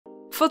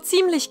Vor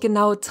ziemlich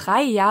genau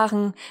 3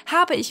 Jahren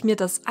habe ich mir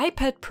das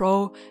iPad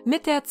Pro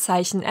mit der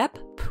Zeichen-App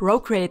Pro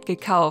Procreate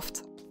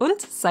gekauft und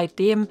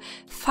seitdem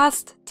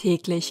fast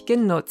täglich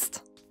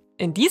genutzt.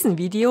 In diesem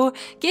Video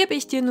gebe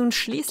ich dir nun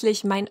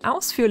schließlich mein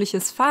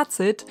ausführliches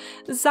Fazit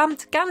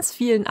samt ganz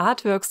vielen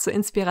Artworks zur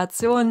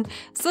Inspiration,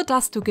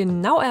 sodass du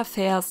genau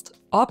erfährst,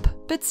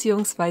 ob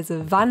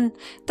bzw. wann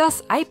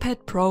das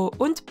iPad Pro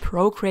und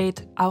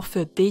Procreate auch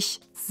für dich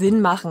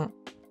Sinn machen.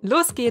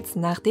 Los geht's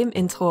nach dem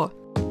Intro.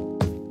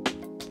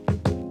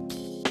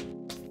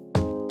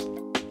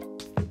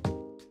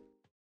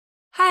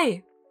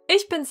 Hi!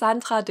 Ich bin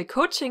Sandra, the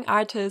Coaching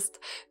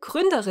Artist,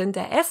 Gründerin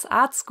der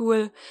S-Art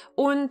School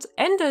und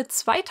Ende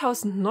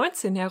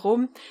 2019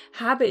 herum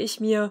habe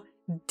ich mir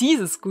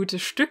dieses gute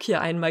Stück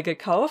hier einmal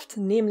gekauft,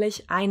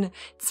 nämlich ein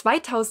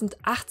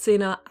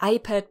 2018er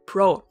iPad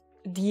Pro.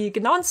 Die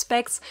genauen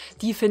Specs,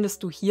 die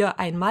findest du hier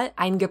einmal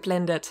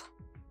eingeblendet.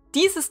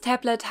 Dieses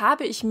Tablet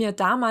habe ich mir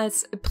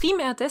damals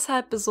primär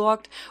deshalb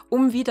besorgt,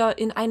 um wieder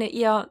in eine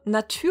eher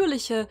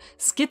natürliche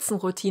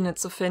Skizzenroutine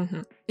zu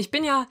finden. Ich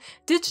bin ja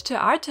Digital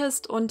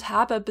Artist und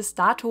habe bis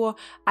dato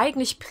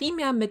eigentlich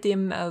primär mit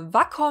dem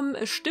Wacom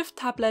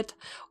Stift-Tablet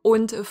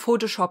und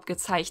Photoshop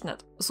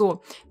gezeichnet.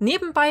 So,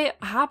 nebenbei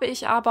habe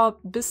ich aber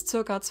bis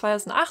circa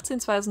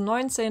 2018,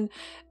 2019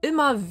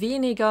 immer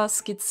weniger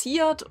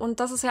skizziert und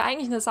das ist ja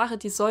eigentlich eine Sache,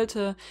 die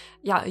sollte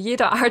ja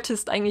jeder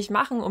Artist eigentlich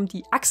machen, um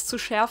die Axt zu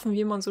schärfen,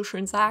 wie man so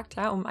schön sagt,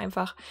 ja, um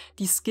einfach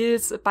die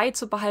Skills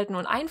beizubehalten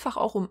und einfach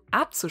auch um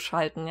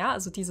abzuschalten, ja,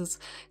 also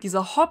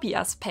dieser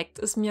Hobby-Aspekt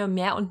ist mir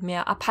mehr und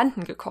mehr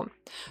abhanden gekommen.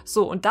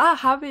 So, und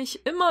da habe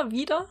ich immer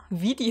wieder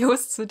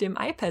Videos zu dem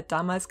iPad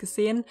damals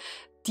gesehen,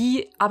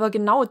 die aber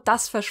genau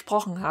das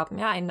versprochen haben,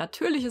 ja, ein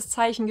natürliches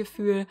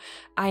Zeichengefühl,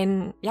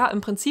 im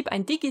Prinzip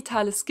ein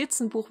digitales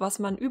Skizzenbuch, was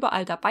man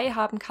überall dabei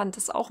haben kann,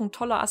 das ist auch ein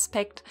toller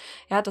Aspekt,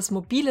 ja, das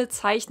mobile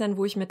Zeichnen,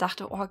 wo ich mir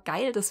dachte, oh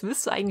geil, das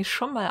willst du eigentlich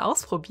schon mal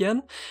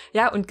ausprobieren,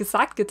 ja, und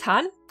gesagt,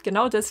 getan,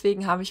 genau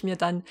deswegen habe ich mir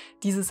dann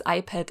dieses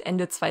iPad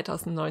Ende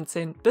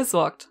 2019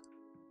 besorgt.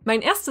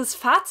 Mein erstes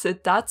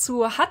Fazit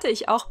dazu hatte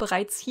ich auch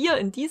bereits hier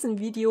in diesem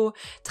Video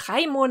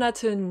 3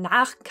 Monate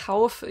nach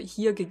Kauf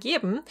hier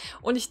gegeben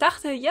und ich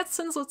dachte, jetzt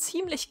sind so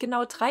ziemlich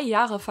genau 3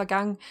 Jahre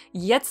vergangen,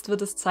 jetzt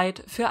wird es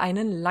Zeit für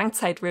einen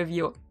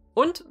Langzeit-Review.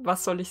 Und,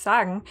 was soll ich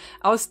sagen,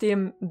 aus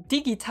dem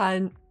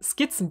digitalen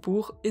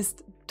Skizzenbuch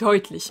ist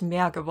deutlich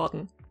mehr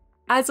geworden.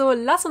 Also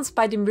lass uns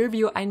bei dem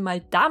Review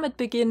einmal damit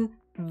beginnen,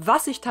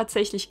 was ich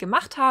tatsächlich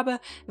gemacht habe,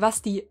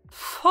 was die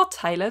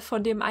Vorteile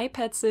von dem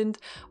iPad sind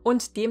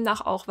und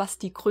demnach auch, was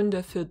die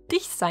Gründe für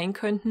dich sein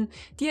könnten,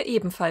 dir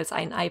ebenfalls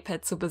ein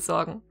iPad zu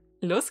besorgen.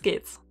 Los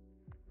geht's!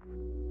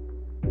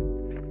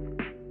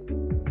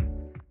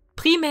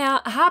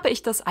 Primär habe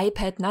ich das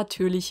iPad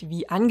natürlich,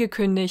 wie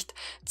angekündigt,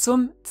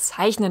 zum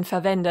Zeichnen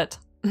verwendet.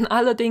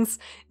 Allerdings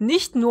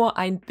nicht nur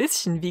ein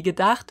bisschen wie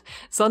gedacht,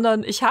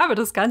 sondern ich habe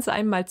das Ganze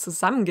einmal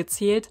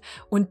zusammengezählt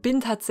und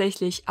bin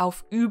tatsächlich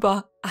auf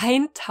über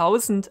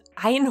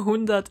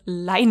 1100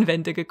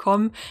 Leinwände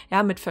gekommen,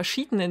 ja, mit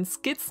verschiedenen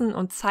Skizzen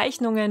und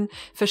Zeichnungen,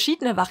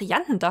 verschiedene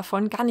Varianten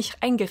davon gar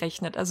nicht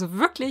eingerechnet, also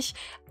wirklich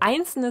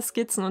einzelne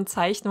Skizzen und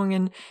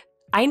Zeichnungen.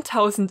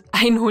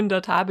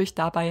 1100 habe ich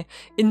dabei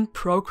in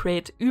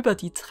Procreate über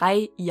die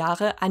 3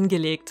 Jahre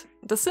angelegt.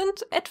 Das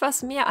sind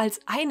etwas mehr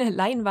als eine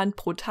Leinwand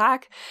pro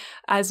Tag.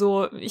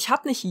 Also ich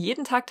habe nicht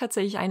jeden Tag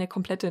tatsächlich eine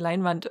komplette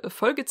Leinwand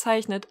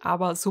vollgezeichnet,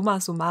 aber summa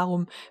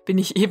summarum bin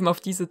ich eben auf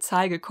diese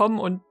Zahl gekommen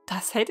und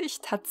das hätte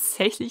ich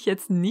tatsächlich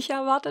jetzt nicht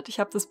erwartet.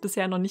 Ich habe das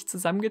bisher noch nicht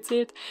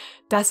zusammengezählt.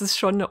 Das ist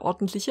schon eine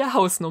ordentliche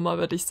Hausnummer,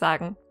 würde ich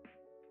sagen.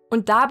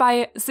 Und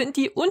dabei sind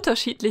die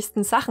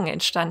unterschiedlichsten Sachen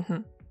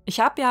entstanden. Ich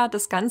habe ja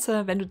das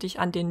Ganze, wenn du dich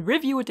an den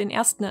Review, den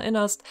ersten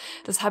erinnerst,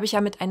 das habe ich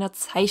ja mit einer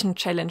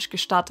Zeichen-Challenge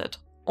gestartet.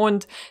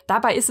 Und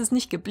dabei ist es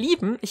nicht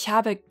geblieben. Ich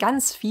habe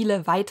ganz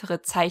viele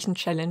weitere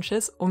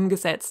Zeichen-Challenges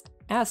umgesetzt.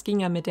 Ja, es ging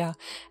ja mit der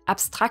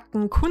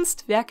abstrakten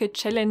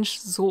Kunstwerke-Challenge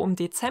so um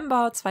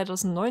Dezember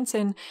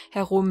 2019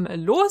 herum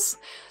los.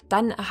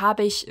 Dann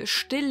habe ich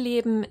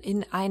Stillleben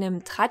in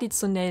einem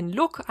traditionellen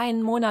Look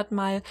einen Monat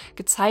mal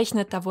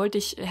gezeichnet. Da wollte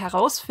ich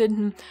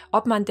herausfinden,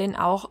 ob man denn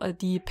auch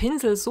die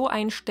Pinsel so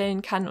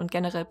einstellen kann und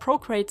generell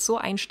Procreate so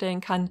einstellen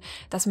kann,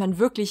 dass man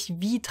wirklich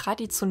wie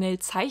traditionell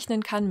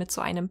zeichnen kann mit so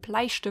einem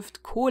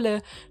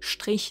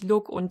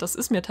Bleistift-Kohle-Strich-Look. Und das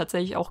ist mir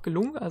tatsächlich auch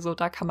gelungen. Also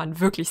da kann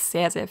man wirklich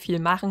sehr, sehr viel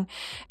machen.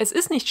 Es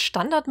ist nicht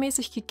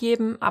standardmäßig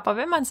gegeben, aber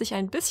wenn man sich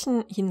ein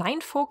bisschen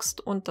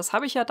hineinfuchst, und das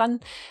habe ich ja dann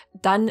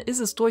ist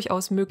es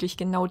durchaus möglich,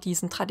 genau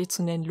diesen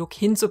traditionellen Look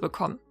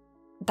hinzubekommen.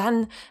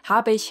 Dann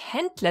habe ich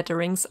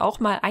Handletterings auch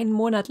mal einen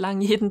Monat lang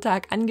jeden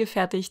Tag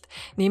angefertigt,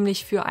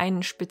 nämlich für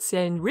einen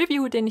speziellen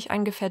Review, den ich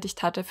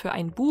angefertigt hatte für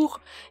ein Buch.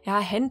 Ja,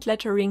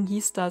 Handlettering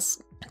hieß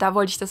das. Da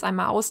wollte ich das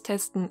einmal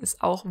austesten,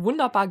 ist auch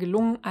wunderbar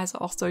gelungen. Also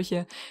auch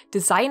solche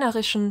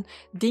designerischen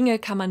Dinge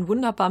kann man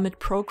wunderbar mit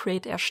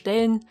Procreate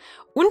erstellen.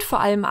 Und vor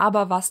allem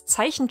aber, was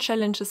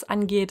Zeichen-Challenges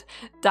angeht,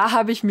 da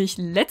habe ich mich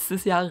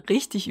letztes Jahr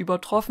richtig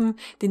übertroffen,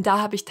 denn da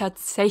habe ich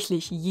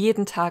tatsächlich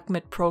jeden Tag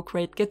mit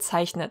Procreate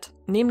gezeichnet.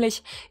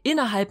 Nämlich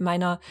innerhalb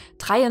meiner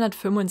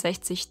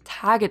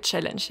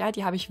 365-Tage-Challenge. Ja,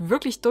 die habe ich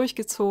wirklich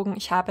durchgezogen.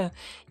 Ich habe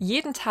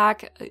jeden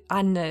Tag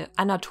an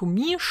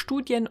Anatomie,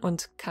 Studien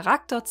und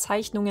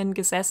Charakterzeichnungen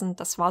gesessen.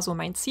 Das war so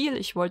mein Ziel.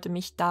 Ich wollte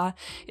mich da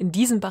in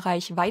diesem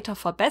Bereich weiter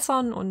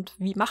verbessern. Und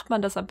wie macht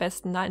man das am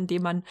besten? Na,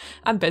 indem man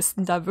am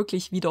besten da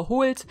wirklich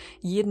wiederholt,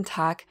 jeden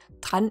Tag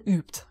dran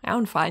übt. Ja,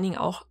 und vor allen Dingen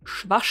auch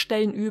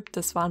Schwachstellen übt.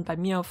 Das waren bei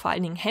mir vor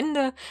allen Dingen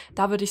Hände.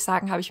 Da würde ich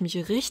sagen, habe ich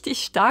mich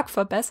richtig stark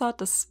verbessert.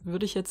 Das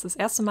würde ich jetzt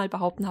das erste Mal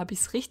behaupten, habe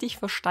ich es richtig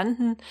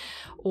verstanden.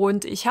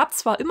 Und ich habe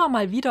zwar immer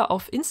mal wieder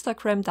auf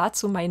Instagram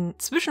dazu meinen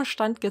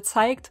Zwischenstand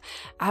gezeigt,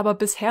 aber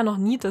bisher noch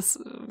nie das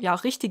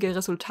richtige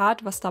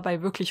Resultat, was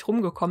dabei wirklich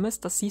rumgekommen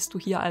ist. Das siehst du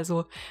hier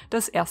also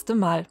das erste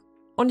Mal.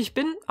 Und ich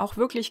bin auch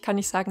wirklich, kann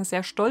ich sagen,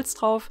 sehr stolz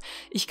drauf.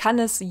 Ich kann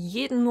es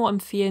jedem nur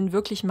empfehlen,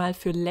 wirklich mal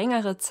für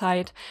längere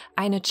Zeit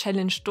eine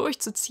Challenge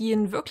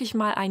durchzuziehen, wirklich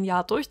mal ein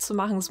Jahr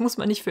durchzumachen. Das muss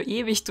man nicht für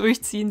ewig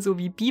durchziehen, so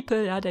wie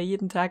Beeple, ja, der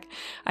jeden Tag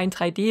ein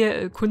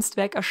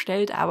 3D-Kunstwerk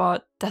erstellt,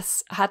 aber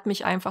das hat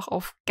mich einfach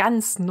auf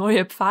ganz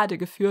neue Pfade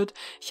geführt.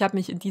 Ich habe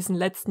mich in diesem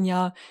letzten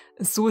Jahr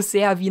so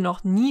sehr wie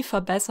noch nie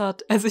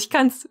verbessert. Also ich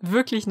kann es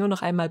wirklich nur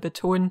noch einmal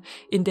betonen,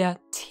 in der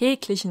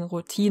täglichen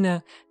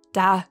Routine,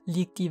 da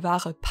liegt die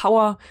wahre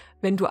Power.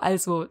 Wenn du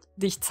also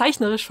dich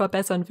zeichnerisch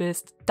verbessern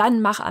willst,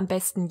 dann mach am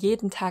besten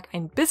jeden Tag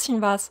ein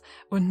bisschen was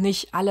und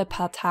nicht alle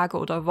paar Tage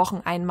oder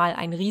Wochen einmal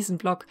einen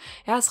Riesenblock.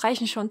 Ja, es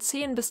reichen schon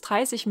 10 bis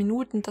 30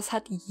 Minuten, das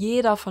hat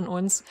jeder von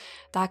uns.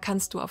 Da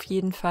kannst du auf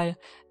jeden Fall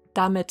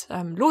damit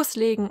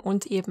loslegen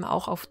und eben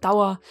auch auf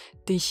Dauer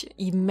dich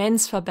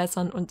immens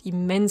verbessern und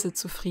immense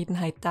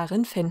Zufriedenheit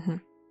darin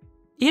finden.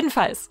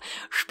 Jedenfalls,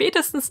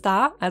 spätestens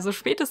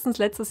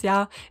letztes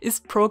Jahr,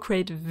 ist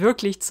Procreate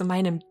wirklich zu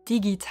meinem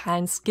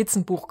digitalen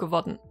Skizzenbuch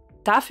geworden.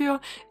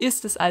 Dafür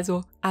ist es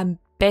also am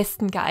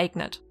besten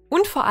geeignet.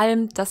 Und vor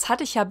allem, das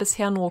hatte ich ja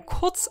bisher nur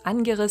kurz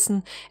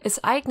angerissen,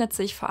 es eignet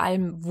sich vor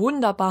allem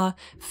wunderbar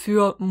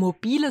für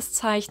mobiles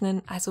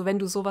Zeichnen, also wenn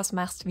du sowas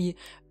machst wie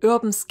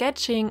Urban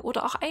Sketching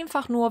oder auch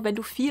einfach nur, wenn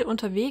du viel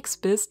unterwegs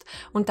bist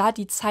und da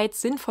die Zeit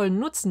sinnvoll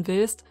nutzen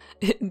willst,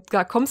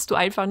 da kommst du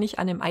einfach nicht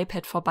an dem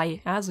iPad vorbei.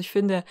 Ja, also ich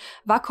finde,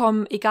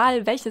 Wacom,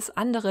 egal welches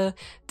andere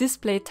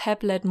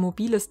Display-Tablet,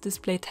 mobiles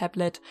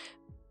Display-Tablet,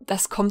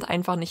 das kommt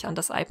einfach nicht an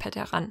das iPad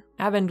heran.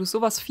 Ja, wenn du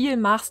sowas viel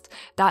machst,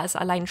 da ist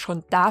allein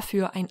schon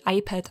dafür ein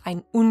iPad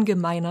ein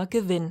ungemeiner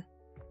Gewinn.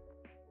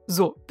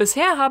 So,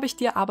 bisher habe ich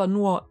dir aber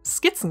nur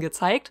Skizzen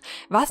gezeigt.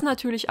 Was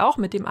natürlich auch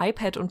mit dem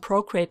iPad und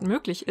Procreate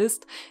möglich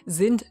ist,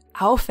 sind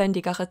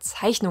aufwendigere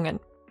Zeichnungen.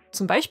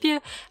 Zum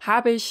Beispiel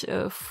habe ich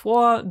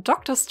vor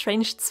Doctor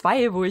Strange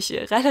 2, wo ich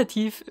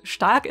relativ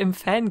stark im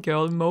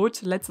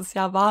Fangirl-Mode letztes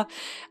Jahr war,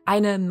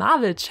 eine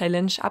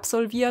Marvel-Challenge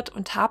absolviert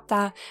und habe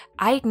da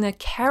eigene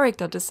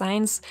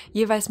Character-Designs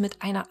jeweils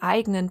mit einer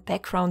eigenen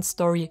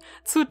Background-Story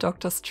zu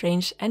Doctor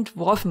Strange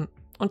entworfen.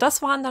 Und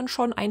das waren dann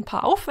schon ein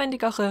paar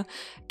aufwendigere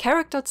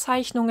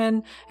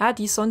Charakterzeichnungen, ja,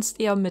 die ich sonst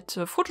eher mit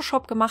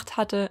Photoshop gemacht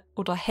hatte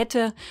oder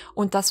hätte.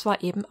 Und das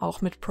war eben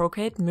auch mit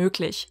Procreate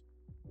möglich.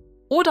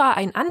 Oder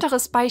ein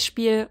anderes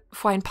Beispiel,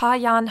 vor ein paar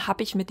Jahren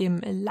habe ich mit dem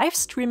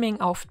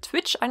Livestreaming auf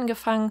Twitch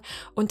angefangen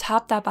und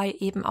habe dabei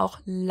eben auch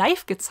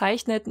live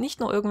gezeichnet, nicht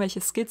nur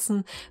irgendwelche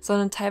Skizzen,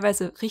 sondern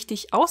teilweise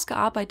richtig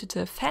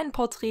ausgearbeitete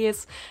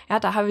Fanporträts.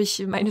 Ja, da habe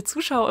ich meine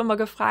Zuschauer immer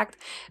gefragt,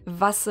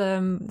 was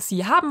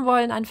sie haben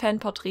wollen an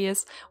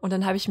Fanporträts, und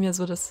dann habe ich mir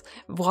so das,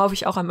 worauf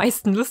ich auch am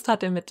meisten Lust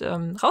hatte, mit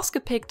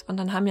rausgepickt, und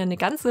dann haben wir eine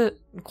ganze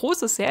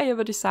große Serie,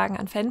 würde ich sagen,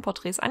 an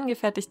Fanporträts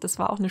angefertigt. Das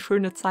war auch eine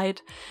schöne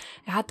Zeit.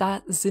 Ja,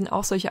 da sind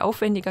auch solche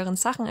aufwendigeren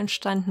Sachen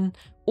entstanden.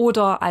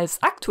 Oder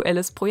als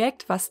aktuelles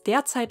Projekt, was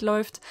derzeit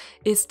läuft,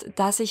 ist,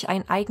 dass ich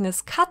ein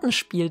eigenes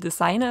Kartenspiel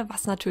designe,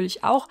 was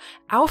natürlich auch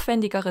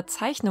aufwendigere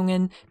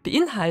Zeichnungen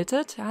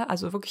beinhaltet. Ja,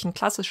 also wirklich ein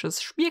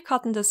klassisches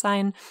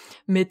Spielkartendesign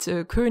mit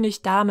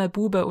König, Dame,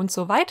 Bube und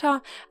so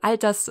weiter. All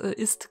das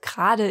ist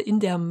gerade in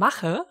der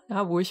Mache,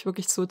 ja, wo ich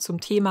wirklich so zum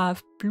Thema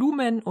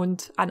Blumen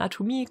und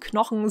Anatomie,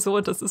 Knochen,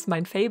 so, das ist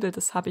mein Fable,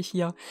 das habe ich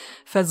hier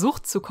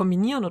versucht zu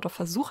kombinieren oder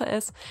versuche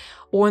es.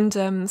 Und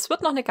es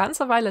wird noch eine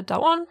ganze Weile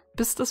dauern,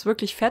 bis das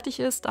wirklich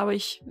fertig ist, aber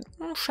ich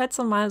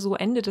schätze mal, so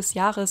Ende des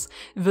Jahres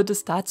wird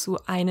es dazu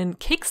einen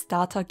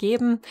Kickstarter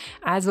geben.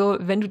 Also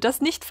wenn du das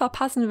nicht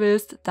verpassen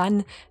willst,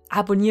 dann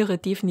abonniere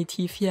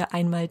definitiv hier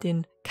einmal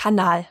den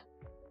Kanal.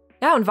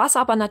 Ja, und was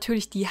aber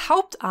natürlich die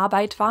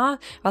Hauptarbeit war,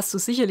 was du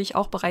sicherlich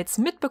auch bereits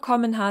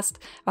mitbekommen hast,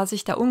 was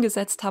ich da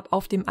umgesetzt habe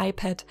auf dem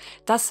iPad,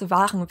 das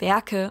waren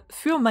Werke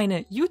für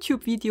meine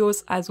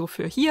YouTube-Videos, also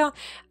für hier,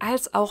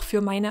 als auch für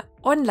meine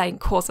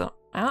Online-Kurse.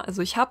 Ja,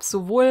 also ich habe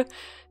sowohl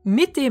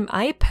mit dem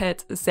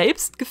iPad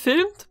selbst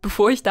gefilmt,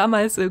 bevor ich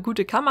damals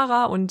gute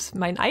Kamera und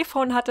mein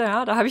iPhone hatte.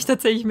 Ja, da habe ich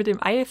tatsächlich mit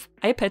dem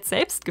iPad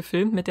selbst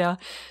gefilmt, mit der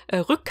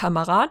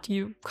Rückkamera.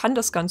 Die kann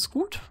das ganz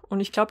gut und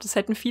ich glaube, das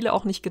hätten viele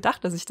auch nicht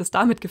gedacht, dass ich das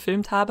damit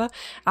gefilmt habe.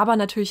 Aber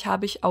natürlich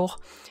habe ich auch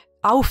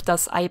auf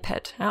das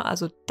iPad, ja,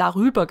 also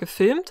darüber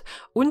gefilmt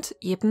und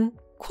eben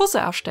Kurse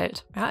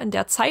erstellt. Ja, in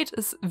der Zeit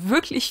ist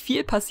wirklich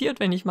viel passiert,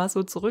 wenn ich mal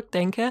so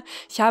zurückdenke.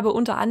 Ich habe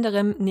unter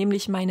anderem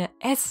nämlich meine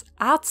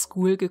Art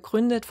School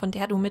gegründet, von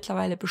der du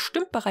mittlerweile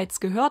bestimmt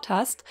bereits gehört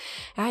hast.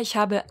 Ja, ich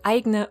habe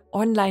eigene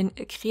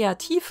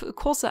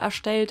Online-Kreativkurse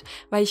erstellt,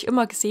 weil ich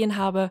immer gesehen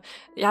habe,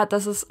 ja,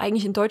 dass es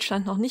eigentlich in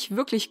Deutschland noch nicht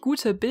wirklich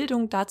gute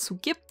Bildung dazu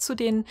gibt zu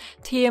den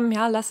Themen.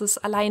 Ja, lass es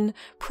allein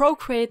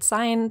Procreate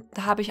sein.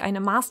 Da habe ich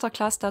eine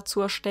Masterclass dazu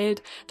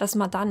erstellt, dass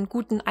man dann einen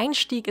guten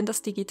Einstieg in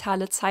das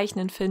digitale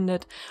Zeichnen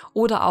findet.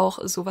 Oder auch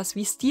sowas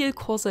wie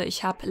Stilkurse.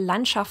 Ich habe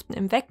Landschaften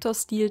im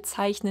Vektorstil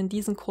zeichnen,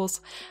 diesen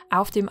Kurs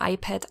auf dem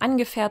iPad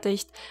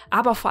angefertigt,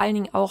 aber vor allen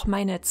Dingen auch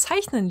meine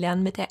Zeichnen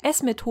lernen mit der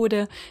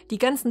S-Methode. Die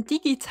ganzen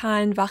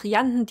digitalen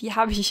Varianten, die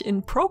habe ich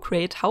in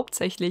Procreate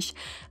hauptsächlich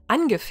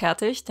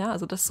angefertigt. Ja,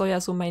 also das soll ja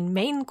so mein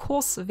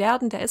Main-Kurs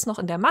werden, der ist noch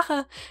in der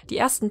Mache. Die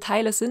ersten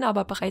Teile sind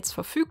aber bereits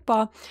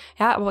verfügbar.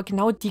 Ja, aber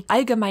genau die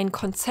allgemeinen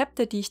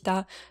Konzepte, die ich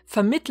da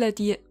vermittle,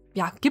 die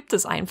gibt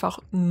es einfach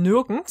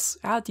nirgends.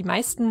 Ja, die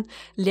meisten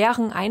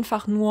lehren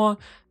einfach nur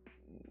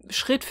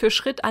Schritt für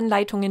Schritt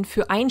Anleitungen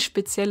für ein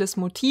spezielles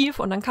Motiv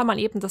und dann kann man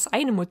eben das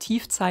eine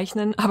Motiv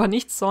zeichnen, aber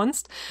nichts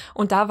sonst.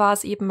 Und da war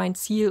es eben mein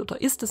Ziel oder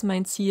ist es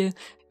mein Ziel,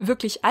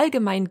 wirklich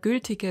allgemein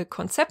gültige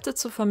Konzepte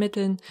zu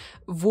vermitteln,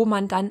 wo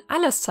man dann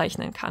alles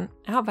zeichnen kann.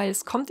 Ja, weil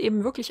es kommt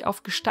eben wirklich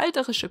auf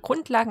gestalterische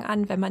Grundlagen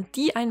an. Wenn man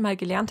die einmal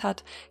gelernt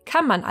hat,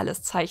 kann man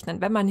alles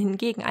zeichnen. Wenn man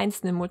hingegen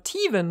einzelne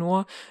Motive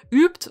nur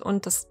übt,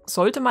 und das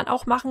sollte man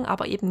auch machen,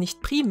 aber eben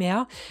nicht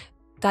primär,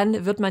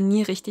 dann wird man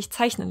nie richtig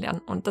zeichnen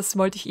lernen. Und das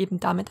wollte ich eben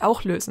damit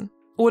auch lösen.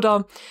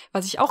 Oder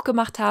was ich auch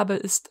gemacht habe,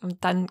 ist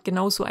dann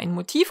genauso ein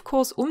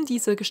Motivkurs, um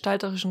diese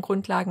gestalterischen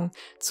Grundlagen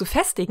zu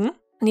festigen.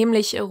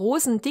 Nämlich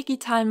Rosen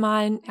digital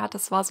malen. Ja,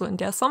 das war so in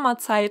der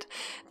Sommerzeit.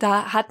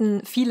 Da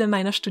hatten viele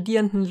meiner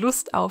Studierenden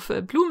Lust auf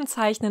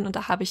Blumenzeichnen und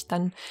da habe ich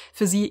dann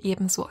für sie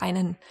eben so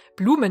einen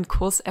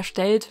Blumenkurs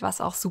erstellt,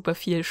 was auch super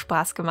viel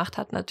Spaß gemacht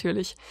hat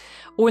natürlich.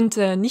 Und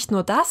nicht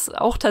nur das,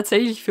 auch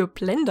tatsächlich für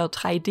Blender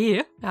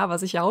 3D, ja,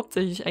 was ich ja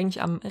hauptsächlich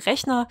eigentlich am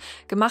Rechner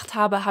gemacht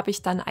habe, habe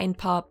ich dann ein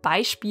paar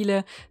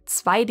Beispiele,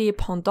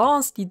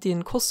 2D-Pendants, die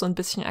den Kurs so ein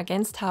bisschen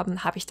ergänzt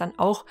haben, habe ich dann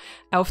auch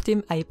auf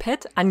dem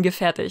iPad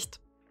angefertigt.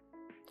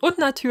 Und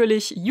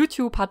natürlich,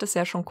 YouTube hat es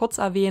ja schon kurz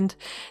erwähnt,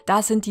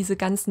 da sind diese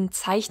ganzen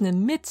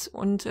Zeichnen mit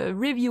und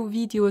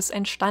Review-Videos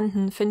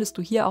entstanden, findest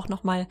du hier auch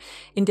nochmal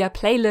in der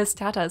Playlist.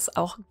 Ja, da ist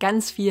auch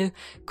ganz viel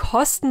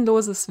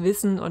kostenloses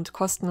Wissen und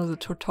kostenlose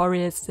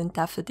Tutorials sind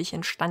da für dich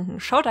entstanden.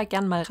 Schau da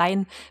gern mal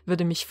rein,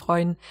 würde mich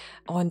freuen.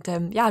 Und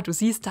du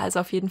siehst, da ist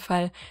auf jeden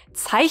Fall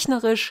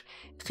zeichnerisch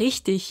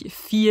richtig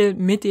viel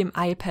mit dem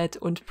iPad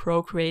und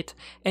Procreate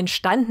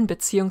entstanden,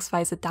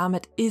 beziehungsweise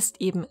damit ist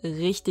eben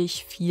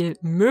richtig viel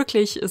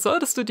möglich.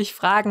 Solltest du dich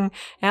fragen,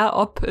 ja,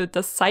 ob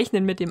das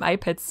Zeichnen mit dem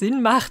iPad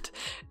Sinn macht?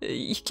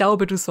 Ich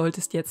glaube, du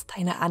solltest jetzt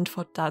deine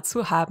Antwort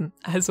dazu haben.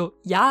 Also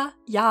ja,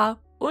 ja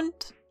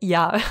und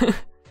ja.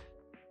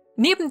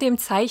 Neben dem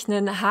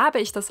Zeichnen habe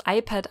ich das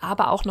iPad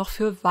aber auch noch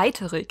für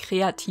weitere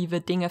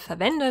kreative Dinge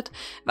verwendet,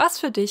 was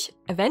für dich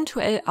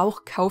eventuell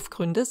auch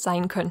Kaufgründe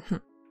sein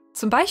könnten.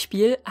 Zum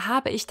Beispiel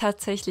habe ich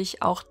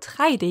tatsächlich auch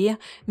 3D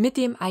mit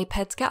dem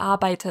iPad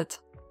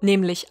gearbeitet.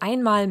 Nämlich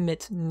einmal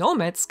mit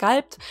Nomad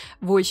Sculpt,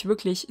 wo ich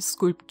wirklich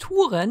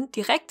Skulpturen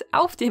direkt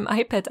auf dem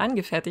iPad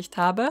angefertigt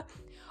habe.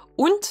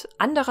 Und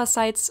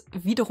andererseits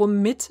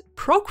wiederum mit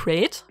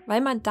Procreate,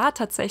 weil man da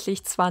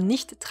tatsächlich zwar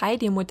nicht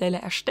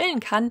 3D-Modelle erstellen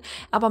kann,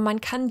 aber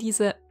man kann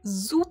diese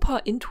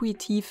super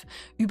intuitiv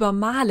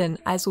übermalen,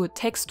 also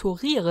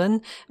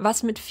texturieren,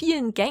 was mit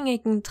vielen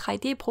gängigen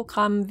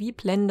 3D-Programmen wie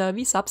Blender,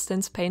 wie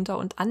Substance Painter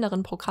und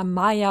anderen Programmen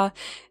Maya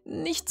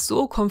nicht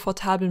so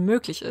komfortabel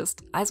möglich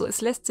ist. Also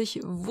es lässt sich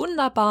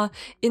wunderbar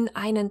in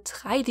einen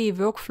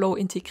 3D-Workflow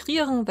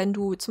integrieren, wenn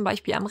du zum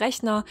Beispiel am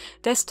Rechner,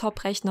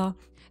 Desktop-Rechner,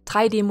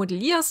 3D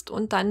modellierst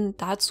und dann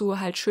dazu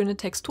halt schöne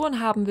Texturen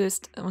haben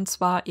willst, und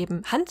zwar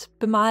eben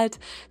handbemalt,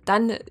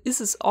 dann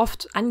ist es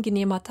oft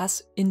angenehmer,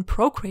 das in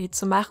Procreate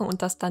zu machen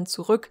und das dann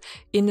zurück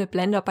in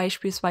Blender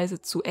beispielsweise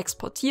zu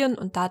exportieren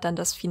und da dann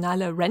das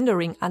finale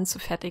Rendering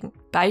anzufertigen,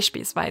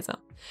 beispielsweise.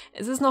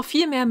 Es ist noch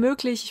viel mehr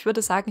möglich. Ich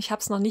würde sagen, ich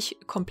habe es noch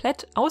nicht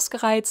komplett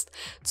ausgereizt.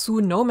 Zu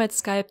Nomad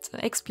Sculpt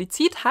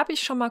explizit habe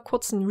ich schon mal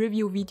kurz ein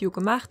Review-Video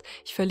gemacht.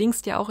 Ich verlinke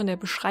es dir auch in der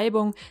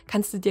Beschreibung.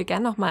 Kannst du dir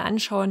gerne nochmal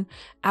anschauen.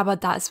 Aber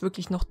da ist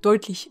wirklich noch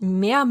deutlich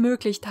mehr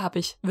möglich. Da habe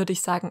ich, würde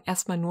ich sagen,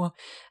 erstmal nur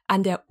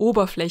an der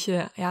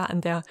Oberfläche, ja,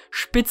 an der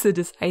Spitze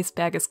des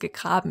Eisberges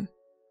gegraben.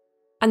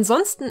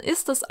 Ansonsten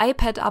ist das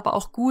iPad aber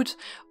auch gut,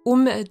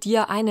 um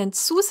dir einen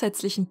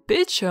zusätzlichen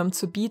Bildschirm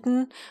zu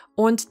bieten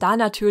und da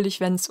natürlich,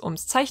 wenn es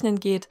ums Zeichnen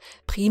geht,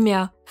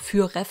 primär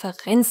für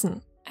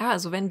Referenzen. Ja,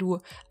 also wenn du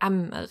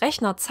am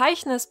Rechner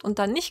zeichnest und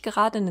dann nicht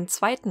gerade einen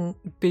zweiten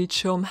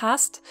Bildschirm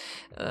hast,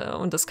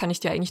 und das kann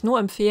ich dir eigentlich nur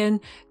empfehlen,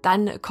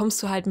 dann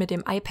kommst du halt mit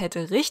dem iPad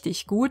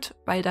richtig gut,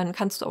 weil dann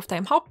kannst du auf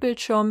deinem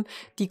Hauptbildschirm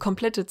die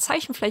komplette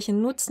Zeichenfläche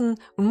nutzen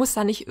und musst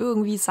da nicht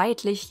irgendwie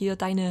seitlich hier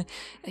deine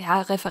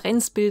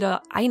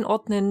Referenzbilder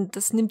einordnen.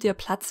 Das nimmt dir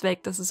Platz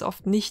weg, das ist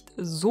oft nicht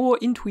so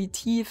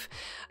intuitiv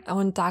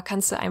und da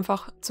kannst du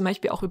einfach zum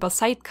Beispiel auch über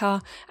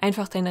Sidecar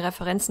einfach deine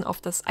Referenzen auf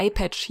das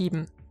iPad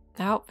schieben.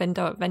 Ja, wenn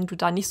du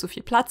da nicht so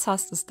viel Platz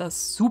hast, ist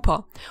das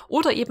super.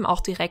 Oder eben auch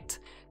direkt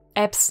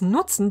Apps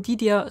nutzen, die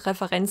dir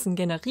Referenzen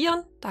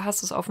generieren. Da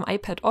hast du es auf dem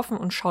iPad offen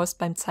und schaust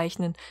beim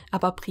Zeichnen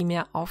aber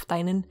primär auf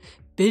deinen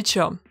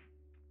Bildschirm.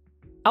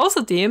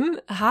 Außerdem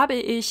habe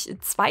ich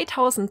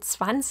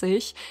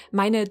 2020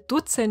 meine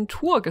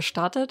Dozentur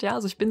gestartet. Ja,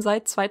 also ich bin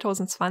seit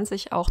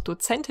 2020 auch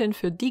Dozentin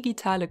für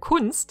digitale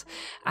Kunst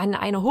an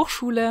einer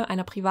Hochschule,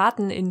 einer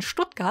privaten in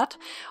Stuttgart.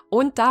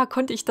 Und da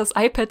konnte ich das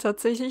iPad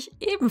tatsächlich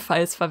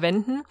ebenfalls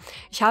verwenden.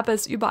 Ich habe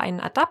es über einen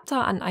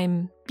Adapter an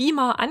einem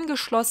Beamer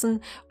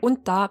angeschlossen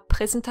und da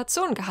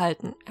Präsentationen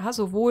gehalten. Ja,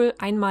 sowohl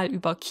einmal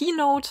über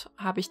Keynote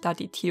habe ich da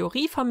die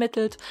Theorie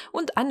vermittelt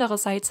und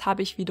andererseits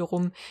habe ich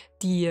wiederum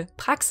die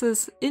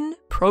Praxis in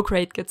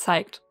Procreate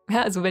gezeigt.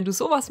 Ja, also wenn du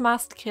sowas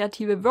machst,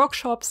 kreative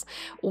Workshops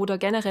oder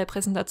generell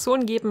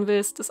Präsentationen geben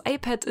willst, das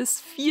iPad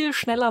ist viel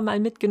schneller mal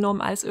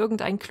mitgenommen als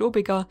irgendein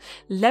klobiger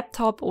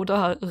Laptop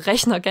oder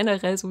Rechner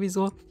generell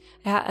sowieso.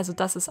 Ja, also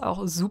das ist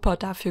auch super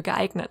dafür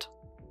geeignet.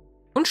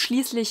 Und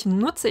schließlich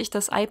nutze ich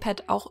das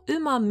iPad auch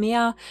immer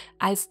mehr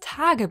als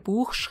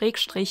Tagebuch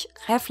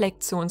 /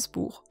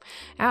 Reflexionsbuch.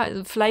 Ja,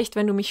 also vielleicht,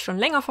 wenn du mich schon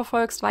länger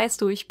verfolgst,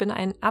 weißt du, ich bin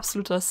ein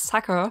absoluter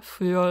Sucker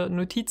für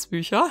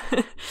Notizbücher.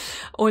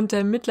 Und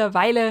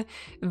mittlerweile,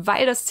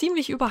 weil das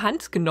ziemlich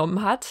überhand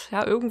genommen hat,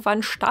 ja,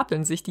 irgendwann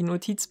stapeln sich die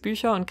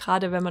Notizbücher und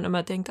gerade wenn man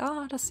immer denkt,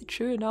 das sieht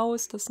schön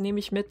aus, das nehme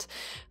ich mit,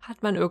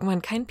 hat man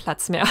irgendwann keinen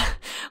Platz mehr.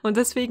 Und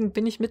deswegen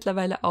bin ich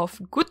mittlerweile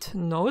auf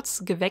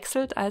GoodNotes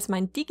gewechselt als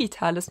mein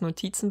digitales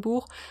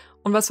Notizenbuch.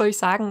 Und was soll ich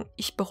sagen,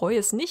 ich bereue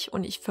es nicht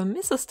und ich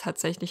vermisse es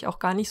tatsächlich auch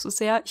gar nicht so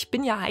sehr. Ich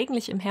bin ja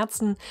eigentlich im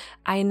Herzen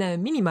eine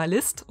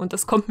Minimalist und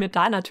das kommt mir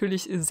da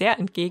natürlich sehr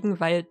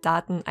entgegen, weil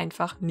Daten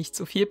einfach nicht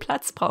so viel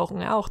Platz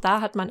brauchen. Ja, auch da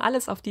hat man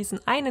alles auf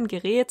diesem einen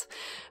Gerät,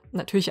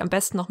 natürlich am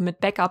besten noch mit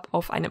Backup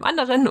auf einem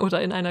anderen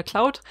oder in einer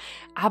Cloud,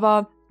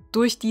 aber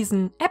durch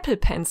diesen Apple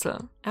Pencil,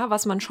 ja,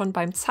 was man schon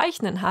beim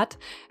Zeichnen hat,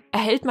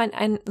 erhält man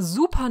ein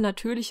super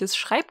natürliches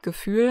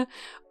Schreibgefühl.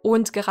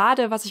 Und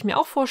gerade, was ich mir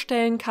auch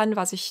vorstellen kann,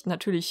 was ich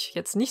natürlich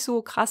jetzt nicht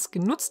so krass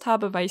genutzt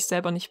habe, weil ich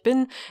selber nicht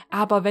bin,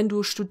 aber wenn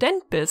du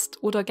Student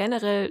bist oder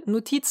generell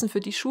Notizen für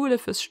die Schule,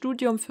 fürs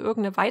Studium, für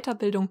irgendeine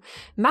Weiterbildung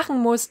machen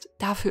musst,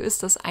 dafür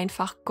ist das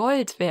einfach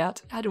Gold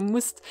wert. Ja, du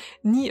musst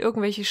nie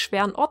irgendwelche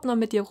schweren Ordner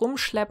mit dir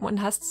rumschleppen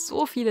und hast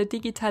so viele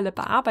digitale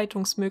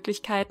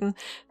Bearbeitungsmöglichkeiten.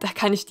 Da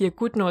kann ich dir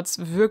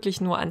GoodNotes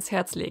wirklich nur ans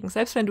Herz legen.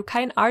 Selbst wenn du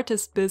kein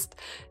Artist bist,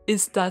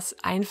 ist das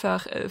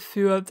einfach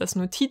für das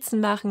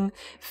Notizenmachen,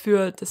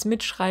 für das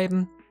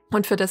Mitschreiben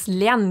und für das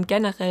Lernen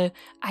generell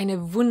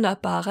eine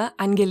wunderbare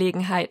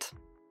Angelegenheit.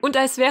 Und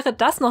als wäre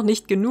das noch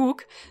nicht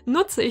genug,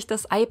 nutze ich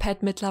das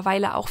iPad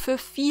mittlerweile auch für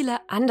viele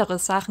andere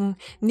Sachen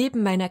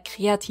neben meiner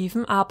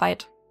kreativen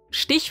Arbeit.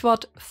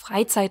 Stichwort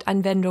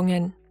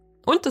Freizeit-Anwendungen.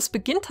 Und das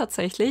beginnt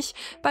tatsächlich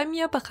bei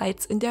mir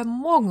bereits in der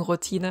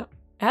Morgenroutine.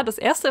 Ja, das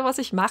erste, was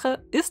ich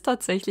mache, ist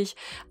tatsächlich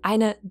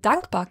eine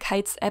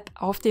Dankbarkeits-App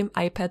auf dem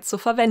iPad zu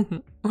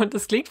verwenden. Und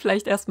das klingt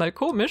vielleicht erstmal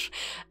komisch,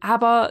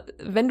 aber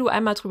wenn du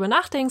einmal drüber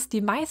nachdenkst,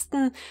 die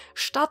meisten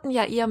starten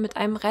ja eher mit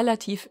einem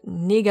relativ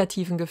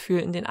negativen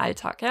Gefühl in den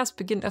Alltag. Ja, es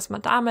beginnt erstmal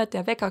damit,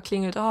 der Wecker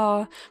klingelt,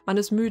 man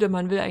ist müde,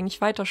 man will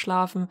eigentlich weiter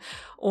schlafen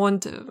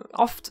und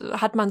oft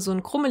hat man so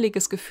ein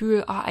krummeliges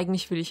Gefühl,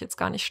 eigentlich will ich jetzt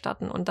gar nicht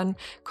starten und dann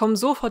kommen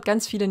sofort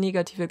ganz viele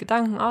negative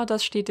Gedanken,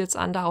 das steht jetzt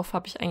an, darauf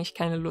habe ich eigentlich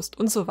keine Lust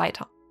und so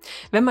weiter.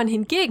 Wenn man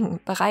hingegen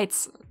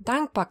bereits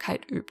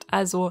Dankbarkeit übt,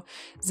 also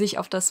sich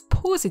auf das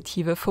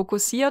Positive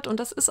fokussiert, und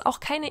das ist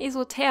auch keine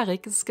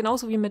Esoterik, es ist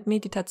genauso wie mit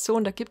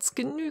Meditation, da gibt es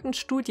genügend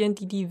Studien,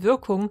 die die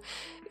Wirkung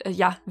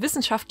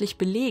wissenschaftlich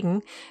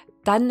belegen,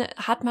 dann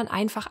hat man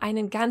einfach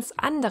einen ganz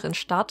anderen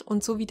Start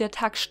und so wie der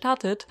Tag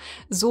startet,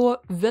 so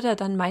wird er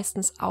dann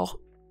meistens auch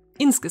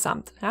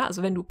insgesamt. Ja,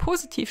 also wenn du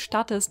positiv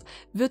startest,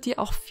 wird dir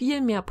auch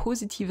viel mehr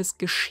Positives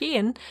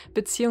geschehen,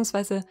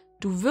 beziehungsweise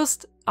du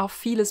wirst auf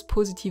vieles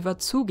positiver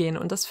zugehen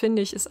und das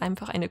finde ich ist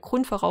einfach eine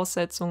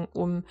Grundvoraussetzung,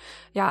 um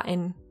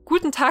einen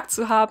guten Tag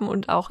zu haben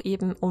und auch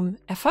eben um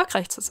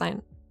erfolgreich zu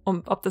sein.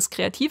 Und ob das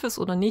kreativ ist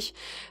oder nicht,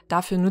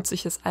 dafür nutze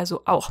ich es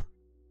also auch.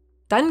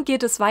 Dann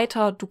geht es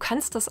weiter, du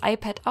kannst das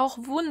iPad auch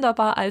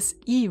wunderbar als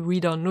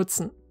E-Reader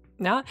nutzen.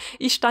 Ja,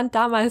 ich stand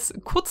damals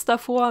kurz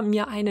davor,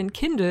 mir einen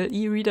Kindle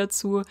E-Reader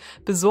zu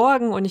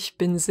besorgen und ich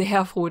bin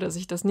sehr froh, dass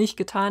ich das nicht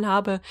getan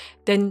habe,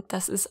 denn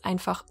das ist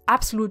einfach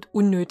absolut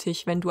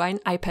unnötig, wenn du ein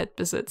iPad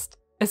besitzt.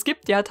 Es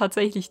gibt ja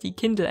tatsächlich die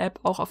Kindle-App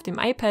auch auf dem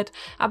iPad,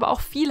 aber auch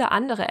viele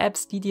andere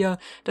Apps, die dir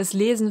das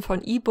Lesen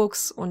von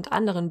E-Books und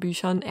anderen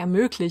Büchern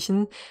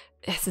ermöglichen.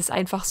 Es ist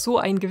einfach so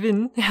ein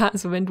Gewinn. Ja,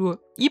 also wenn du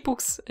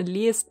E-Books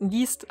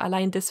liest,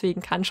 allein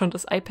deswegen kann schon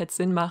das iPad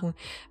Sinn machen,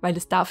 weil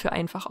es dafür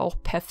einfach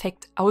auch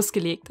perfekt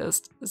ausgelegt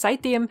ist.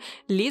 Seitdem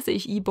lese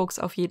ich E-Books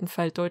auf jeden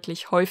Fall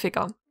deutlich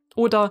häufiger.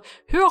 Oder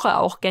höre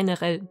auch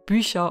generell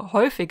Bücher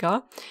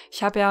häufiger.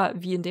 Ich habe ja,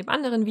 wie in dem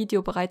anderen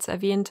Video bereits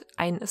erwähnt,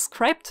 ein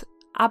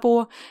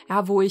Scribd-Abo,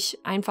 ja, wo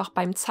ich einfach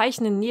beim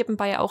Zeichnen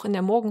nebenbei auch in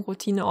der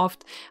Morgenroutine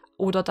oft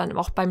oder dann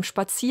auch beim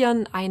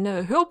Spazieren ein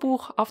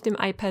Hörbuch auf dem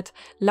iPad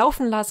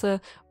laufen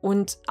lasse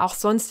und auch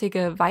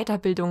sonstige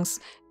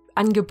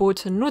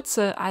Weiterbildungsangebote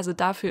nutze. Also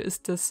dafür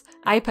ist das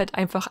iPad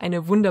einfach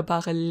eine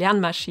wunderbare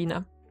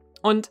Lernmaschine.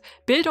 Und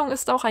Bildung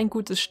ist auch ein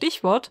gutes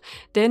Stichwort,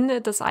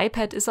 denn das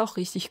iPad ist auch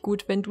richtig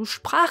gut, wenn du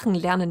Sprachen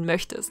lernen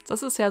möchtest.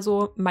 Das ist ja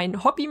so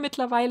mein Hobby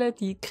mittlerweile.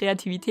 Die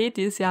Kreativität,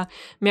 die ist ja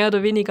mehr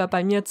oder weniger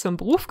bei mir zum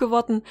Beruf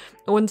geworden.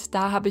 Und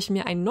da habe ich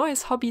mir ein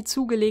neues Hobby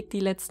zugelegt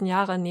die letzten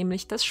Jahre,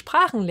 nämlich das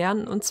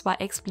Sprachenlernen, und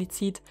zwar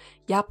explizit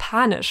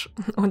Japanisch.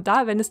 Und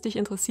da, wenn es dich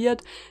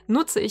interessiert,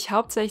 nutze ich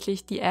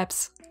hauptsächlich die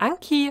Apps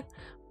Anki,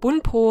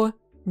 Bunpo,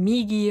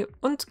 Migi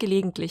und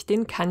gelegentlich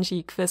den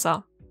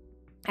Kanji-Quizzer.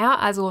 Ja,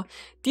 also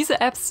diese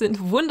Apps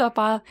sind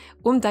wunderbar,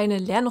 um deine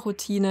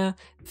Lernroutine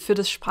für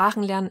das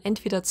Sprachenlernen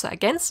entweder zu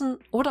ergänzen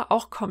oder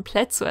auch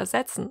komplett zu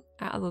ersetzen.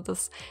 Ja, also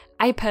das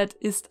iPad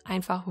ist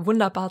einfach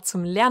wunderbar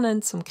zum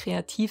Lernen, zum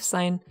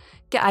Kreativsein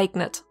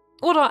geeignet.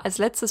 Oder als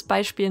letztes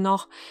Beispiel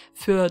noch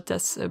für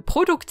das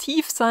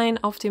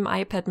Produktivsein auf dem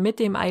iPad, mit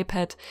dem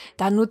iPad,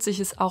 da nutze ich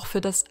es auch für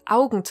das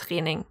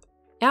Augentraining.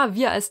 Ja,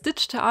 wir als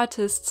Digital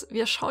Artists,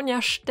 wir schauen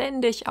ja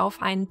ständig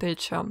auf einen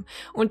Bildschirm.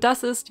 Und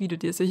das ist, wie du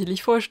dir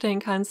sicherlich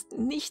vorstellen kannst,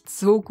 nicht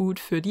so gut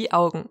für die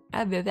Augen.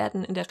 Ja, wir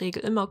werden in der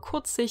Regel immer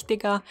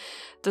kurzsichtiger,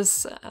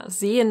 das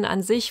Sehen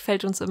an sich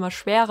fällt uns immer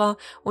schwerer.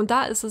 Und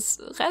da ist es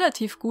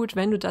relativ gut,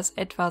 wenn du das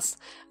etwas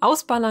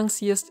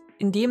ausbalancierst,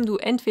 indem du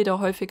entweder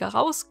häufiger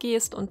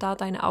rausgehst und da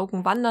deine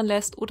Augen wandern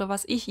lässt, oder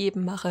was ich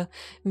eben mache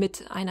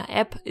mit einer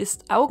App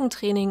ist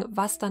Augentraining,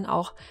 was dann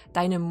auch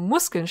deine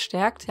Muskeln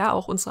stärkt. Ja,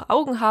 auch unsere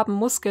Augen haben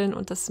Muskeln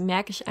und das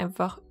merke ich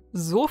einfach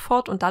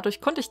sofort, und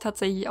dadurch konnte ich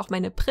tatsächlich auch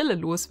meine Brille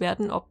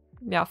loswerden.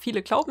 Ja,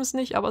 viele glauben es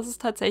nicht, aber es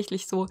ist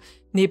tatsächlich so.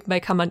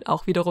 Nebenbei kann man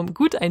auch wiederum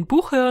gut ein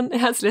Buch hören.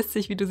 Ja, es lässt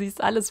sich, wie du siehst,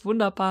 alles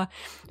wunderbar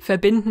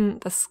verbinden.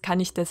 Das kann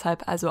ich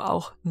deshalb also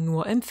auch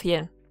nur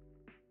empfehlen.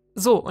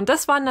 So, und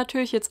das waren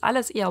natürlich jetzt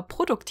alles eher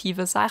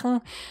produktive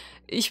Sachen.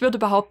 Ich würde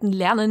behaupten,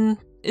 Lernen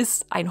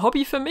ist ein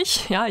Hobby für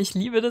mich. Ja, ich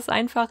liebe das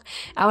einfach.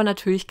 Aber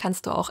natürlich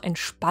kannst du auch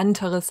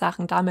entspanntere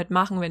Sachen damit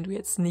machen, wenn du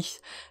jetzt nicht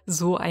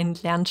so ein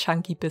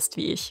Lernjunkie bist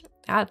wie ich.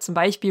 Ja, zum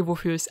Beispiel,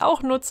 wofür ich es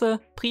auch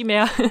nutze,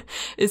 primär,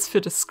 ist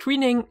für das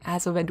Screening.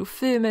 Also wenn du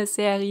Filme,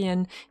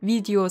 Serien,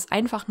 Videos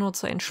einfach nur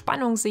zur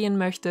Entspannung sehen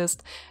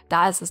möchtest,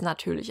 da ist es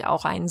natürlich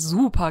auch ein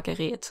super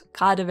Gerät.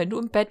 Gerade wenn du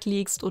im Bett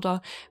liegst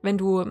oder wenn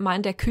du mal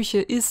in der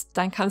Küche isst,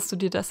 dann kannst du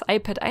dir das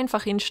iPad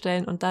einfach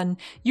hinstellen und dann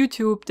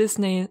YouTube,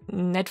 Disney,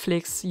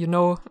 Netflix,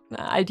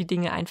 all die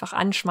Dinge einfach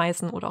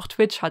anschmeißen. Oder auch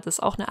Twitch hat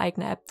es auch eine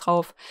eigene App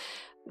drauf.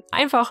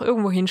 Einfach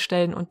irgendwo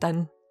hinstellen und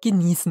dann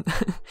genießen.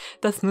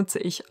 Das nutze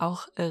ich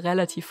auch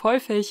relativ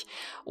häufig,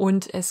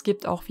 und es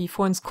gibt auch, wie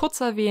vorhin kurz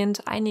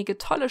erwähnt, einige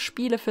tolle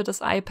Spiele für das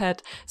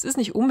iPad. Es ist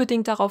nicht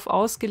unbedingt darauf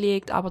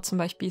ausgelegt, aber zum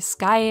Beispiel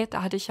Sky,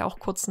 da hatte ich ja auch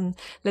kurz ein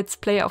Let's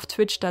Play auf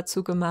Twitch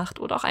dazu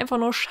gemacht, oder auch einfach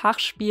nur Schach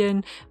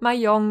spielen,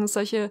 Mahjong,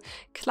 solche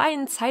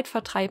kleinen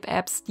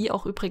Zeitvertreib-Apps, die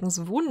auch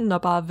übrigens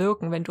wunderbar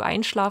wirken, wenn du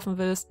einschlafen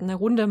willst. Eine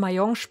Runde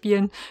Mahjong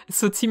spielen ist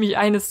so ziemlich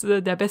eines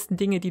der besten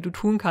Dinge, die du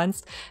tun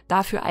kannst.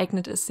 Dafür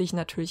eignet es sich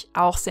natürlich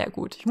auch sehr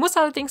gut. Ich muss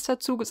allerdings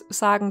dazu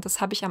sagen, das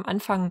habe ich am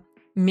Anfang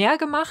mehr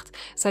gemacht.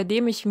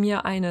 Seitdem ich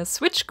mir eine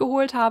Switch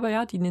geholt habe,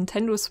 ja, die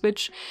Nintendo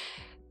Switch,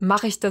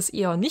 mache ich das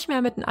eher nicht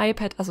mehr mit dem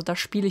iPad. Also da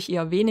spiele ich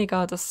eher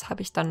weniger. Das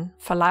habe ich dann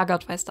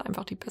verlagert, weil es da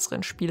einfach die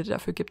besseren Spiele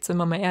dafür gibt, sind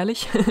wir mal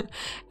ehrlich.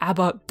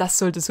 Aber das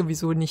sollte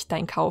sowieso nicht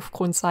dein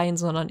Kaufgrund sein,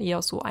 sondern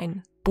eher so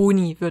ein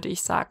Boni, würde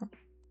ich sagen.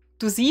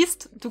 Du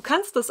siehst, du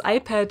kannst das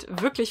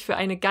iPad wirklich für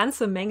eine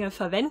ganze Menge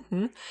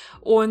verwenden,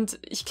 und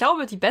ich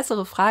glaube, die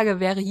bessere Frage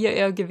wäre hier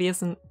eher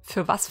gewesen,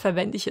 für was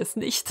verwende ich es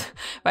nicht?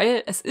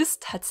 Weil es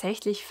ist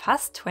tatsächlich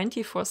fast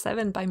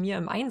 24/7 bei mir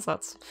im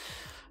Einsatz.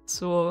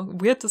 So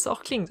weird das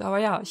auch klingt, aber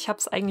ja, ich habe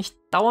es eigentlich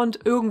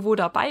dauernd irgendwo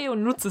dabei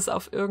und nutze es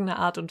auf irgendeine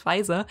Art und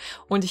Weise.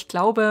 Und ich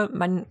glaube,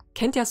 man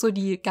kennt ja so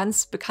die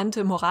ganz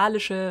bekannte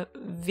moralische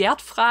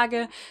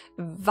Wertfrage.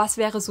 Was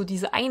wäre so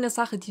diese eine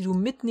Sache, die du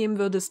mitnehmen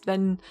würdest,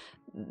 wenn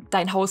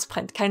dein Haus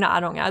brennt? Keine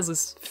Ahnung, ja, also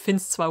ich finde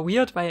es zwar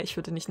weird, weil ich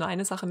würde nicht nur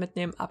eine Sache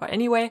mitnehmen, aber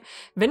anyway,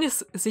 wenn es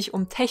sich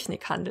um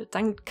Technik handelt,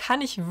 dann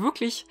kann ich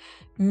wirklich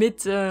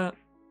mit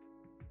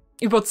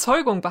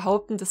Überzeugung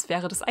behaupten, das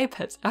wäre das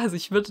iPad. Also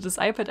ich würde das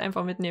iPad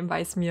einfach mitnehmen,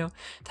 weil es mir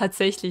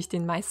tatsächlich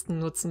den meisten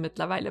Nutzen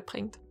mittlerweile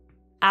bringt.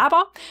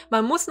 Aber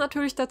man muss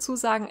natürlich dazu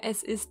sagen,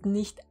 es ist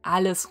nicht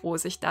alles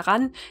rosig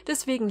daran.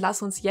 Deswegen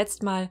lass uns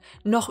jetzt mal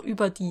noch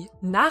über die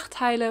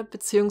Nachteile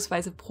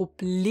bzw.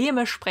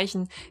 Probleme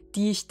sprechen,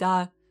 die ich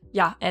da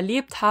ja,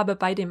 erlebt habe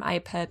bei dem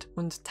iPad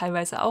und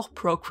teilweise auch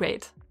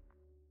Procreate.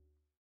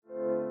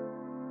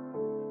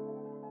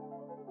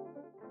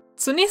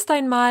 Zunächst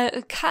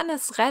einmal kann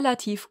es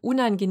relativ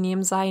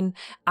unangenehm sein,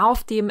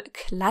 auf dem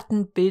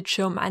glatten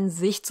Bildschirm an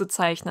sich zu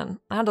zeichnen.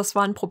 Ja, das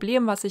war ein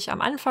Problem, was ich am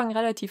Anfang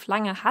relativ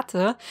lange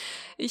hatte.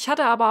 Ich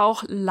hatte aber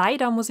auch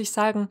leider, muss ich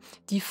sagen,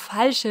 die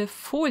falsche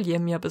Folie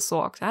mir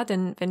besorgt. Ja,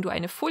 denn wenn du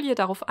eine Folie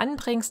darauf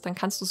anbringst, dann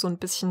kannst du so ein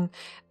bisschen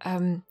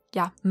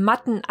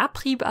matten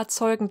Abrieb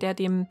erzeugen, der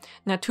dem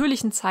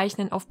natürlichen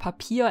Zeichnen auf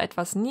Papier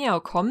etwas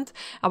näher kommt.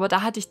 Aber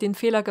da hatte ich den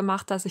Fehler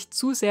gemacht, dass ich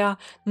zu sehr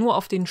nur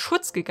auf den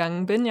Schutz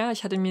gegangen bin. Ja,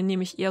 ich hatte mir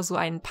nämlich eher so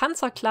ein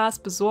Panzerglas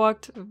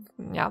besorgt.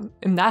 Ja,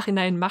 im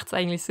Nachhinein macht es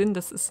eigentlich Sinn.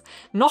 Das ist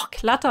noch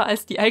glatter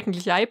als die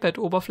eigentliche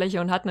iPad-Oberfläche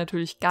und hat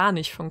natürlich gar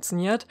nicht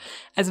funktioniert.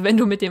 Also wenn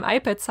du mit dem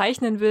iPad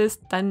zeichnen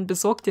willst, dann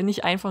besorg dir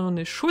nicht einfach nur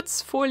eine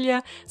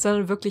Schutzfolie,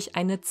 sondern wirklich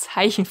eine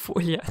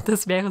Zeichenfolie.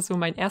 Das wäre so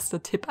mein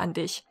erster Tipp an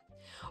dich.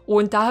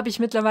 Und da habe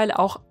ich mittlerweile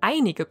auch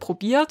einige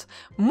probiert.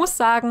 Muss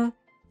sagen,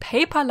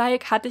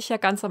 Paper-like hatte ich ja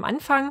ganz am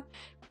Anfang,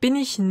 bin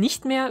ich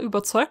nicht mehr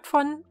überzeugt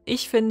von.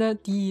 Ich finde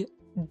die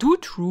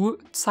Do-True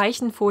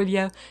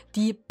Zeichenfolie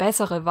die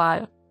bessere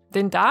Wahl.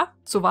 Denn da,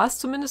 so war es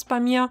zumindest bei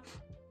mir,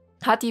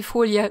 hat die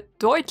Folie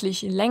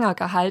deutlich länger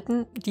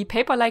gehalten. Die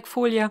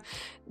Paper-like-Folie,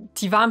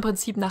 die war im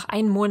Prinzip nach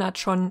einem Monat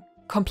schon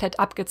komplett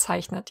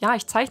abgezeichnet. Ja,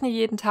 ich zeichne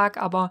jeden Tag,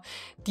 aber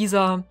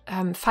dieser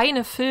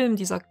feine Film,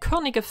 dieser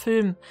körnige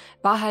Film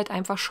war halt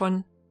einfach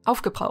schon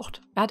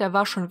aufgebraucht. Ja, der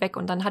war schon weg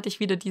und dann hatte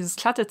ich wieder dieses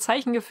glatte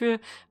Zeichengefühl,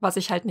 was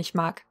ich halt nicht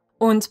mag.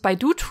 Und bei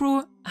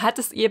Do-True hat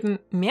es eben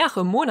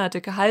mehrere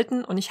Monate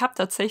gehalten und ich habe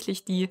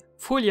tatsächlich die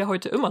Folie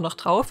heute immer noch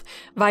drauf,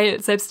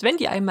 weil selbst wenn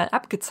die einmal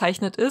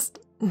abgezeichnet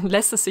ist,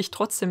 lässt es sich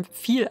trotzdem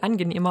viel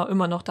angenehmer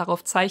immer noch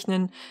darauf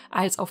zeichnen,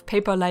 als auf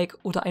Paper-like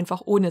oder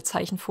einfach ohne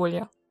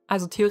Zeichenfolie.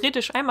 Also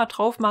theoretisch einmal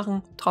drauf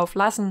machen, drauf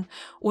lassen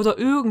oder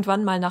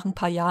irgendwann mal nach ein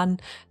paar Jahren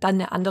dann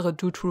eine andere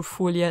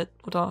Do-True-Folie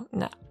oder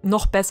eine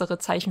noch bessere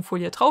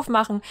Zeichenfolie drauf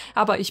machen.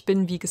 Aber ich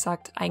bin, wie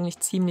gesagt,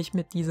 eigentlich ziemlich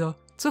mit dieser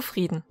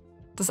zufrieden.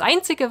 Das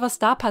Einzige, was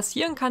da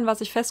passieren kann,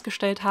 was ich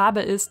festgestellt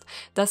habe, ist,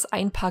 dass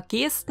ein paar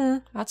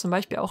Gesten, ja, zum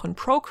Beispiel auch in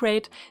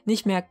Procreate,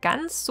 nicht mehr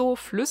ganz so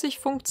flüssig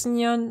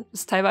funktionieren,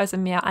 es teilweise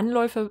mehr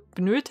Anläufe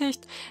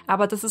benötigt,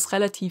 aber das ist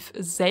relativ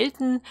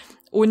selten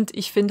und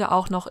ich finde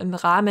auch noch im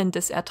Rahmen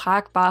des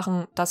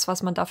Ertragbaren, das,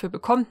 was man dafür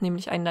bekommt,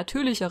 nämlich ein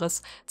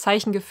natürlicheres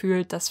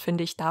Zeichengefühl, das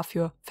finde ich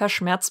dafür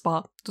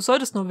verschmerzbar. Du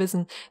solltest nur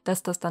wissen,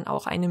 dass das dann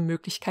auch eine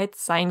Möglichkeit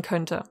sein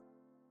könnte.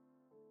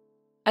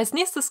 Als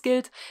nächstes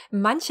gilt,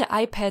 manche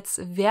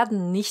iPads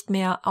werden nicht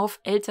mehr auf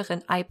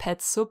älteren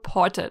iPads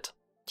supported.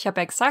 Ich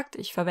habe ja gesagt,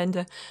 ich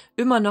verwende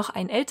immer noch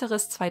ein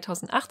älteres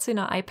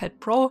 2018er iPad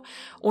Pro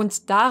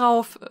und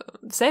darauf,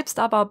 selbst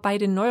aber bei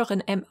den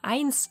neueren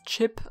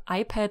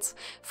M1-Chip-iPads,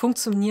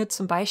 funktioniert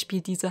zum Beispiel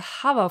diese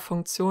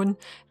Hover-Funktion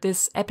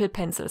des Apple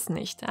Pencils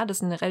nicht. Ja, das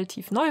ist eine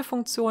relativ neue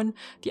Funktion,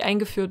 die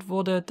eingeführt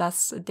wurde,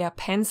 dass der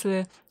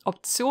Pencil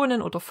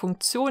Optionen oder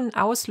Funktionen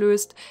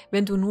auslöst,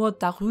 wenn du nur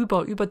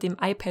darüber, über dem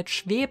iPad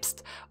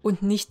schwebst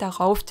und nicht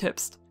darauf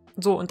tippst.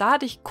 So, und da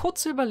hatte ich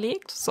kurz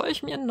überlegt, soll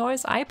ich mir ein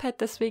neues iPad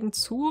deswegen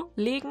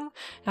zulegen?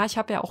 Ja, ich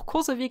habe ja auch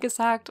Kurse, wie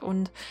gesagt,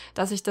 und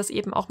dass ich das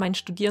eben auch meinen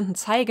Studierenden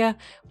zeige.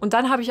 Und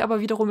dann habe ich aber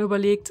wiederum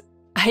überlegt,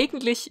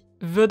 eigentlich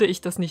würde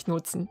ich das nicht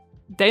nutzen.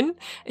 Denn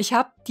ich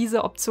habe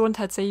diese Option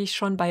tatsächlich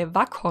schon bei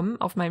Wacom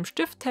auf meinem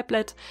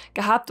Stift-Tablet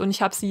gehabt und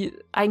ich habe sie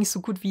eigentlich so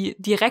gut wie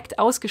direkt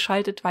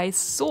ausgeschaltet, weil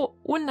es so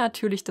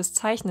unnatürlich das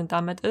Zeichnen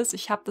damit ist.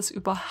 Ich habe das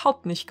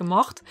überhaupt nicht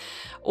gemocht.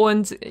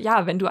 Und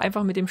ja, wenn du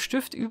einfach mit dem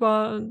Stift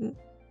über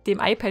dem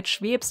iPad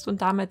schwebst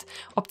und damit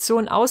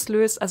Optionen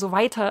auslöst, also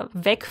weiter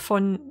weg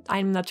von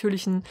einem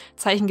natürlichen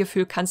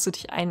Zeichengefühl kannst du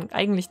dich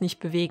eigentlich nicht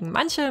bewegen.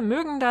 Manche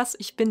mögen das,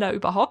 ich bin da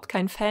überhaupt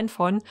kein Fan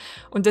von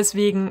und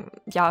deswegen,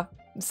 ja,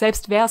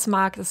 selbst wer es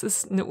mag, es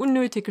ist eine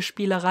unnötige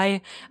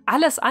Spielerei.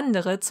 Alles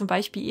andere, zum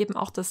Beispiel eben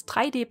auch das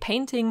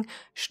 3D-Painting,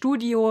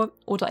 Studio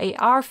oder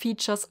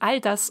AR-Features, all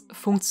das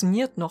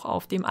funktioniert noch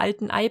auf dem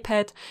alten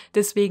iPad.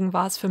 Deswegen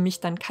war es für mich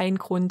dann kein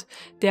Grund,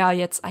 der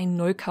jetzt einen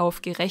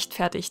Neukauf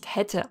gerechtfertigt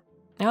hätte.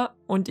 Ja,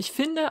 und ich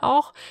finde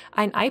auch,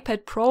 ein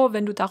iPad Pro,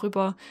 wenn du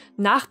darüber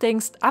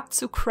nachdenkst,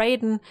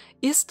 abzugraden,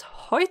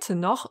 ist heute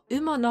noch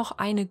immer noch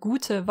eine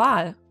gute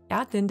Wahl.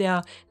 Ja, denn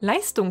der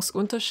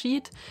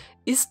Leistungsunterschied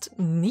ist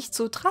nicht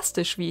so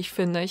drastisch, wie ich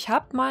finde. Ich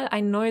habe mal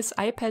ein neues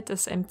iPad,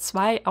 das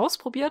M2,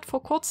 ausprobiert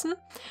vor kurzem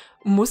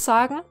und muss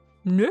sagen,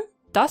 nö,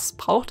 das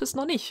braucht es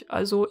noch nicht.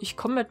 Also ich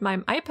komme mit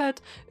meinem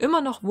iPad immer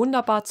noch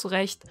wunderbar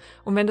zurecht.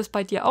 Und wenn das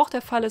bei dir auch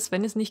der Fall ist,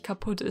 wenn es nicht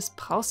kaputt ist,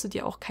 brauchst du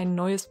dir auch kein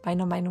neues,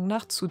 meiner Meinung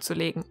nach,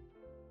 zuzulegen.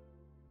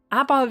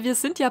 Aber wir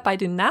sind ja bei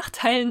den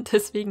Nachteilen,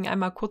 deswegen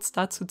einmal kurz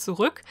dazu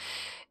zurück.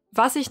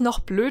 Was ich noch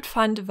blöd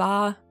fand,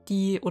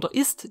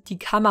 ist die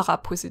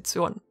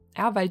Kamera-Position.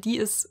 Ja, weil die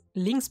ist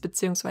links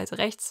bzw.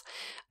 rechts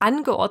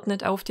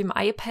angeordnet auf dem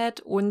iPad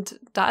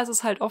und da ist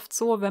es halt oft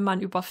so, wenn man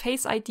über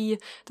Face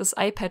ID das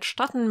iPad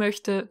starten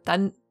möchte,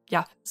 dann,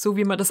 ja, so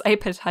wie man das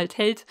iPad halt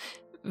hält,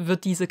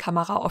 wird diese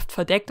Kamera oft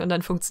verdeckt und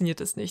dann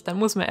funktioniert es nicht. Dann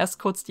muss man erst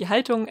kurz die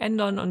Haltung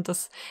ändern und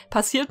das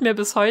passiert mir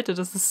bis heute.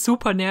 Das ist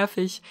super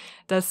nervig.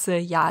 Das,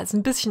 ist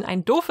ein bisschen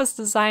ein doofes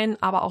Design,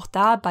 aber auch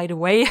da, by the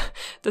way,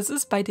 das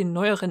ist bei den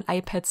neueren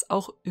iPads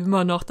auch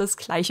immer noch das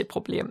gleiche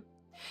Problem.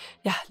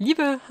 Ja,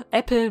 liebe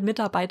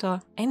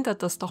Apple-Mitarbeiter,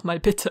 ändert das doch mal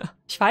bitte.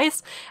 Ich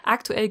weiß,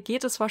 aktuell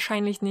geht es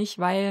wahrscheinlich nicht,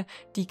 weil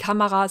die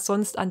Kamera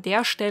sonst an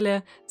der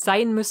Stelle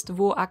sein müsste,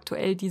 wo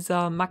aktuell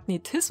dieser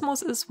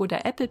Magnetismus ist, wo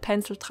der Apple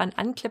Pencil dran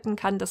anklippen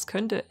kann. Das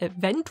könnte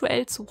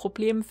eventuell zu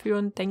Problemen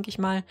führen, denke ich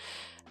mal.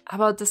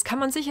 Aber das kann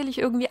man sicherlich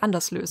irgendwie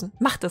anders lösen.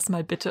 Macht das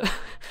mal bitte.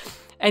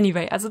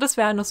 Anyway, also das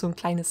wäre noch so ein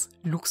kleines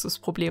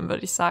Luxusproblem,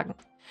 würde ich sagen.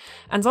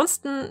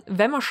 Ansonsten,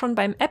 wenn wir schon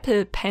beim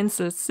Apple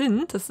Pencil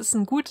sind, das ist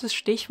ein gutes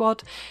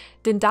Stichwort,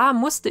 denn da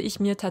musste ich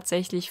mir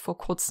tatsächlich vor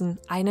kurzem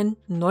einen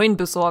neuen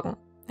besorgen.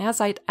 Ja,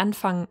 seit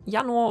Anfang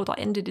Januar oder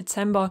Ende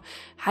Dezember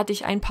hatte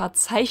ich ein paar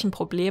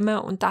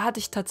Zeichenprobleme und da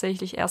hatte ich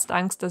tatsächlich erst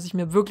Angst, dass ich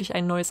mir wirklich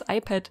ein neues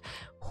iPad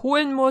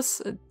holen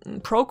muss,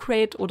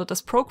 Procreate oder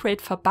das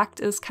Procreate verbuggt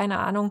ist, keine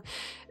Ahnung.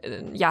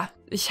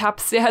 Ich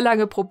habe sehr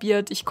lange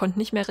probiert, ich konnte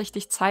nicht mehr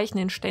richtig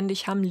zeichnen,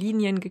 ständig haben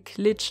Linien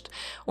geklitscht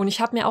und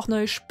ich habe mir auch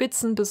neue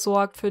Spitzen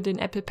besorgt für den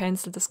Apple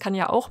Pencil. Das kann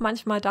ja auch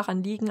manchmal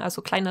daran liegen,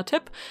 also kleiner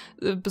Tipp,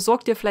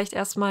 besorgt dir vielleicht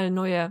erstmal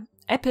neue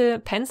Apple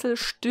Pencil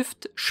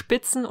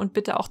Stiftspitzen und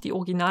bitte auch die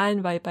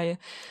Originalen, weil bei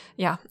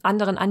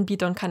anderen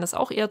Anbietern kann es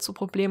auch eher zu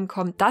Problemen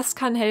kommen. Das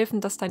kann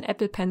helfen, dass dein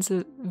Apple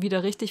Pencil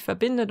wieder richtig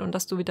verbindet und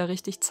dass du wieder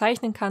richtig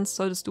zeichnen kannst,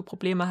 solltest du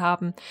Probleme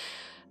haben.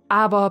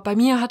 Aber bei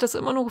mir hat es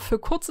immer nur für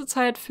kurze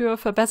Zeit für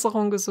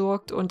Verbesserungen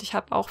gesorgt und ich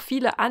habe auch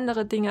viele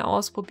andere Dinge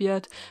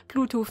ausprobiert,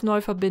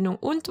 Bluetooth-Neuverbindung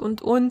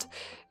und.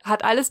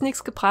 Hat alles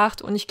nichts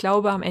gebracht und ich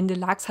glaube, am Ende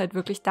lag es halt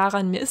wirklich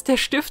daran, mir ist der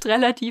Stift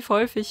relativ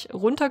häufig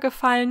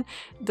runtergefallen,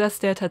 dass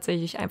der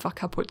tatsächlich einfach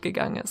kaputt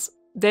gegangen ist.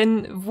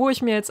 Denn wo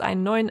ich mir jetzt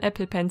einen neuen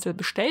Apple Pencil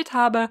bestellt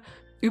habe,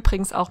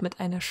 übrigens auch mit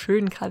einer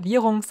schönen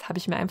Gravierung, das habe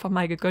ich mir einfach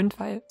mal gegönnt,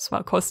 weil es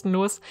war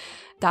kostenlos,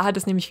 da hat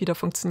es nämlich wieder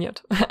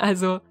funktioniert.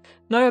 Also,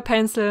 neuer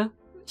Pencil,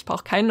 ich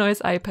brauche kein neues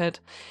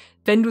iPad.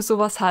 Wenn du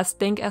sowas hast,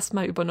 denk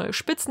erstmal über neue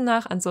Spitzen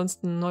nach,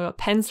 ansonsten ein neuer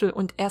Pencil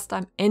und erst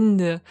am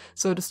Ende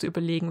solltest du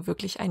überlegen,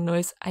 wirklich ein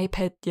neues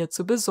iPad dir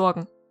zu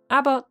besorgen.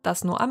 Aber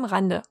das nur am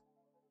Rande.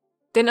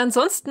 Denn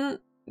ansonsten,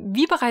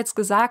 wie bereits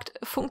gesagt,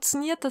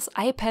 funktioniert das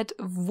iPad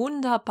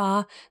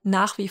wunderbar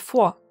nach wie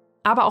vor.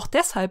 Aber auch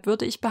deshalb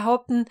würde ich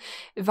behaupten,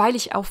 weil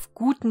ich auf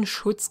guten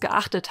Schutz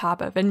geachtet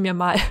habe, wenn wir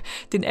mal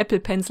den Apple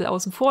Pencil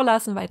außen vor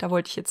lassen, weil da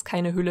wollte ich jetzt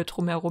keine Hülle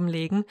drumherum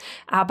legen.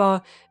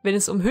 Aber wenn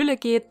es um Hülle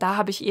geht, da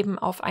habe ich eben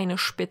auf eine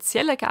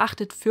spezielle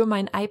geachtet für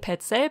mein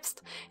iPad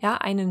selbst. Ja,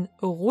 einen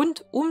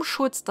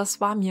Rundumschutz,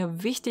 das war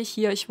mir wichtig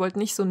hier. Ich wollte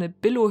nicht so eine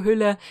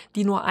Billo-Hülle,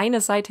 die nur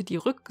eine Seite, die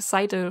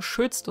Rückseite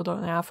schützt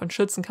oder von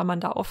Schützen kann man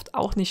da oft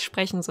auch nicht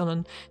sprechen,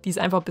 sondern die es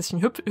einfach ein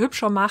bisschen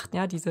hübscher macht.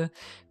 Ja, diese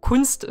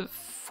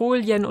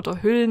Kunstfolien oder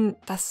Hüllen,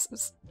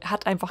 das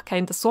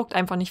sorgt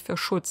einfach nicht für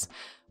Schutz.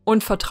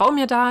 Und vertrau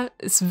mir da,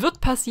 es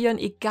wird passieren,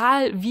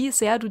 egal wie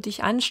sehr du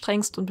dich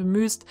anstrengst und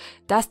bemühst,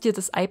 dass dir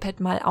das iPad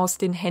mal aus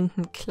den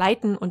Händen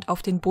gleiten und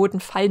auf den Boden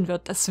fallen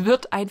wird. Das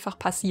wird einfach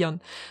passieren.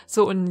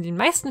 So, und in den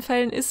meisten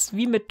Fällen ist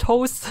wie mit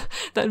Toast,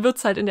 dann wird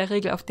es halt in der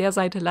Regel auf der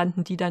Seite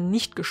landen, die dann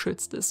nicht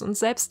geschützt ist. Und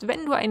selbst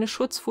wenn du eine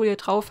Schutzfolie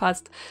drauf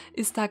hast,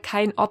 ist da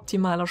kein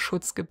optimaler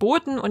Schutz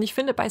geboten. Und ich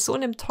finde, bei so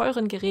einem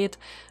teuren Gerät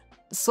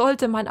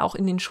sollte man auch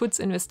in den Schutz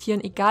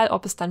investieren, egal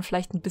ob es dann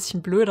vielleicht ein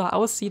bisschen blöder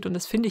aussieht und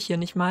das finde ich hier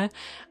nicht mal.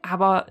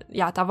 Aber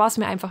ja, da war es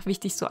mir einfach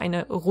wichtig, so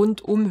eine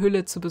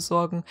Rundumhülle zu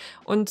besorgen.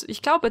 Und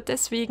ich glaube,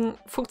 deswegen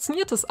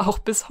funktioniert es auch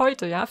bis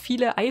heute. Ja,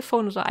 viele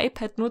iPhone- oder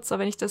iPad-Nutzer,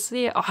 wenn ich das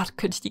sehe, da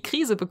könnte ich die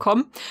Krise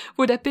bekommen,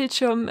 wo der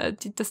Bildschirm,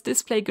 das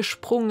Display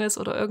gesprungen ist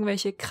oder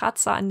irgendwelche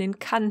Kratzer an den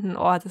Kanten.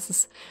 Das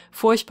ist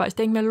furchtbar. Ich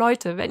denke mir,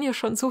 Leute, wenn ihr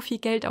schon so viel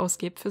Geld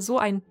ausgebt für so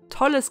ein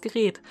tolles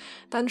Gerät,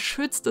 dann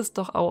schützt es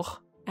doch auch.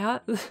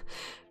 Ja,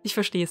 ich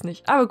verstehe es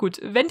nicht. Aber gut,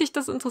 wenn dich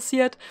das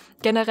interessiert,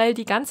 generell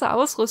die ganze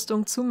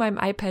Ausrüstung zu meinem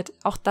iPad,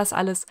 auch das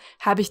alles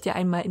habe ich dir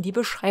einmal in die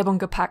Beschreibung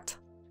gepackt.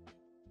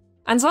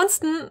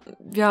 Ansonsten,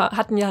 wir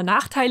hatten ja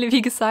Nachteile,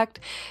 wie gesagt.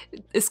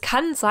 Es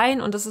kann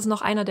sein, und das ist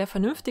noch einer der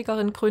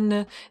vernünftigeren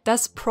Gründe,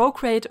 dass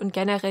Procreate und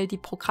generell die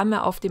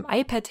Programme auf dem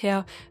iPad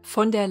her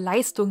von der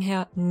Leistung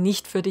her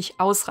nicht für dich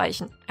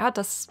ausreichen. Ja,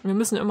 wir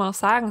müssen immer noch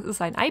sagen, es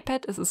ist ein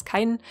iPad, es ist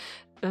kein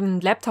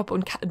Laptop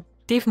und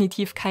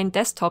definitiv kein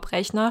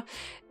Desktop-Rechner.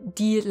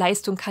 Die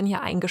Leistung kann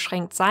hier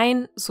eingeschränkt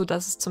sein,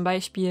 sodass es zum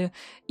Beispiel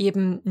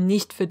eben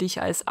nicht für dich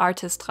als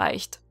Artist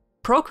reicht.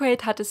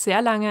 Procreate hatte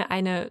sehr lange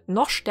eine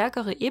noch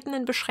stärkere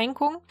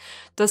Ebenenbeschränkung.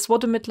 Das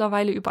wurde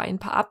mittlerweile über ein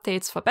paar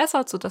Updates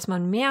verbessert, sodass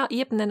man mehr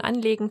Ebenen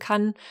anlegen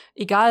kann,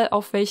 egal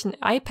auf welchen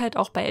iPad,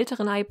 auch bei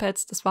älteren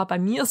iPads. Das war bei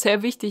mir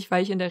sehr wichtig,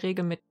 weil ich in der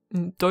Regel mit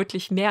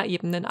deutlich mehr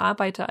Ebenen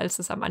arbeite, als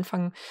es am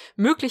Anfang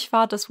möglich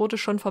war. Das wurde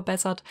schon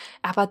verbessert.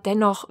 Aber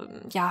dennoch,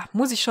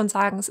 muss ich schon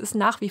sagen, es ist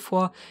nach wie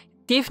vor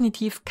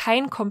definitiv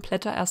kein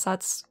kompletter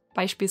Ersatz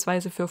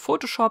beispielsweise für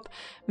Photoshop,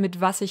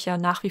 mit was ich ja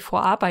nach wie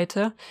vor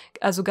arbeite.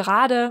 Also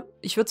gerade,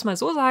 ich würde es mal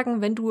so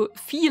sagen, wenn du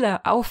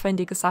viele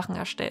aufwendige Sachen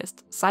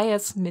erstellst, sei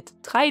es mit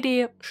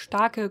 3D,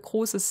 starke,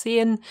 große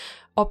Szenen,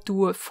 ob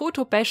du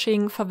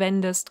Fotobashing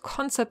verwendest,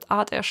 Concept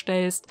Art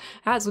erstellst,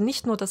 ja, also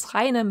nicht nur das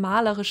reine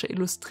malerische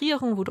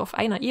Illustrieren, wo du auf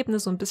einer Ebene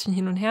so ein bisschen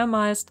hin und her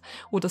malst,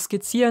 oder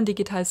Skizzieren,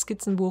 digitales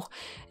Skizzenbuch.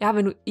 Ja,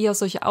 wenn du eher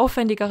solche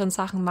aufwendigeren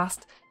Sachen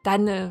machst,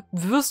 dann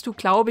wirst du,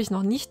 glaube ich,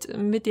 noch nicht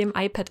mit dem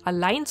iPad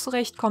allein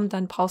zurechtkommen,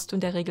 dann brauchst du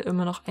in der Regel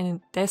immer noch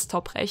einen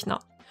Desktop-Rechner.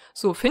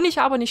 So, finde ich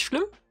aber nicht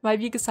schlimm, weil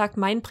wie gesagt,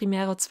 mein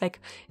primärer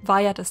Zweck war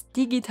ja das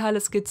digitale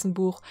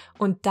Skizzenbuch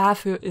und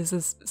dafür ist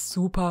es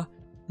super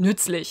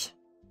nützlich.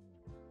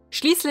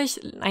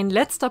 Schließlich ein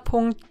letzter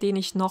Punkt, den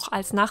ich noch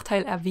als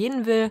Nachteil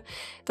erwähnen will.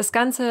 Das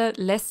Ganze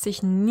lässt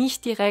sich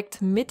nicht direkt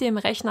mit dem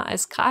Rechner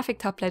als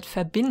Grafiktablett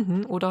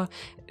verbinden oder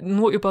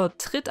nur über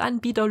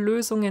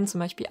Drittanbieterlösungen, zum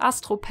Beispiel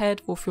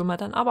AstroPad, wofür man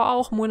dann aber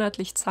auch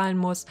monatlich zahlen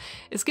muss.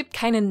 Es gibt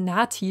keine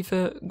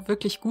native,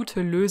 wirklich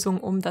gute Lösung,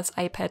 um das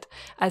iPad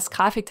als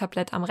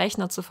Grafiktablett am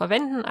Rechner zu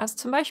verwenden, also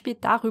zum Beispiel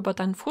darüber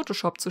dann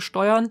Photoshop zu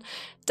steuern.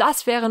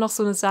 Das wäre noch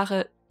so eine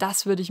Sache,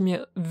 das würde ich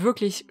mir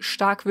wirklich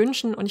stark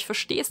wünschen und ich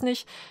verstehe es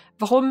nicht,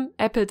 warum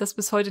Apple das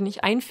bis heute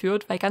nicht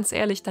einführt, weil ganz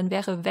ehrlich, dann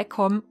wäre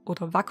Wacom,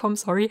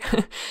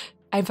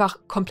 einfach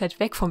komplett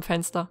weg vom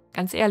Fenster,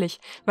 ganz ehrlich.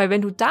 Weil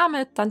wenn du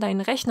damit dann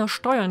deinen Rechner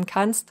steuern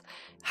kannst,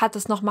 hat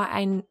es nochmal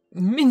einen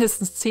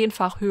mindestens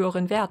 10-fach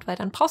höheren Wert, weil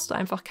dann brauchst du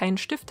einfach kein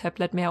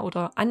Stift-Tablet mehr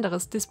oder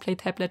anderes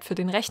Display-Tablet für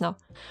den Rechner.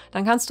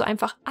 Dann kannst du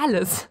einfach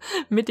alles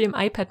mit dem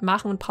iPad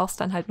machen und brauchst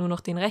dann halt nur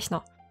noch den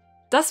Rechner.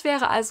 Das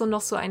wäre also noch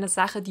so eine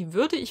Sache, die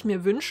würde ich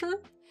mir wünschen,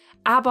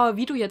 aber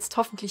wie du jetzt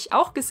hoffentlich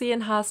auch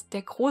gesehen hast,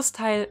 der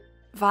Großteil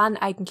waren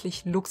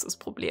eigentlich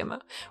Luxusprobleme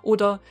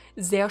oder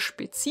sehr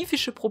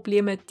spezifische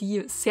Probleme,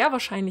 die sehr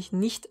wahrscheinlich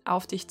nicht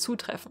auf dich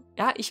zutreffen.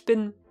 Ja, ich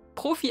bin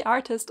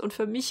Profi-Artist und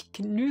für mich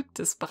genügt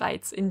es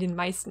bereits in den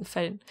meisten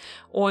Fällen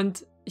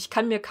und ich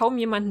kann mir kaum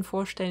jemanden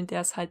vorstellen,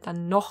 der es halt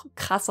dann noch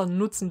krasser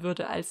nutzen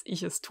würde, als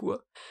ich es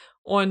tue.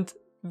 Und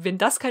wenn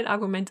das kein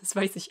Argument ist,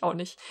 weiß ich auch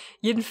nicht.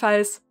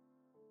 Jedenfalls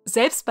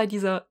selbst bei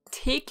dieser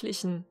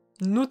täglichen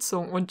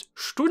Nutzung und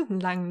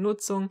stundenlangen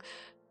Nutzung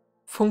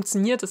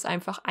funktioniert es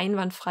einfach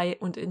einwandfrei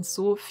und in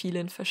so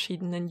vielen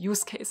verschiedenen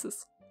Use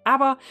Cases.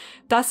 Aber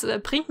das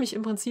bringt mich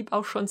im Prinzip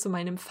auch schon zu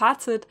meinem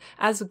Fazit,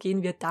 also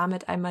gehen wir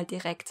damit einmal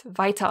direkt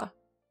weiter.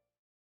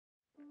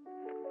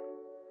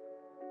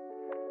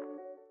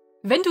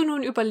 Wenn du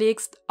nun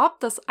überlegst, ob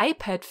das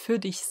iPad für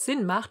dich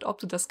Sinn macht, ob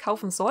du das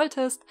kaufen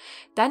solltest,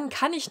 dann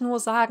kann ich nur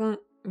sagen,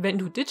 wenn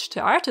du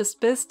Digital Artist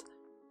bist,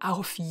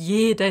 auf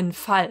jeden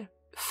Fall.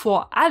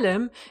 Vor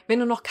allem, wenn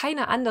du noch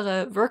keine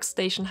andere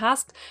Workstation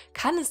hast,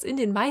 kann es in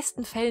den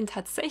meisten Fällen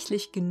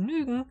tatsächlich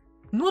genügen,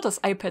 nur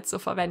das iPad zu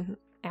verwenden.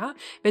 Ja,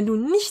 wenn du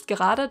nicht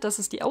gerade, das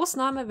ist die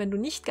Ausnahme, wenn du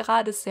nicht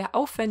gerade sehr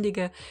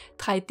aufwendige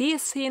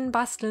 3D-Szenen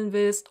basteln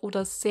willst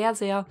oder sehr,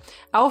 sehr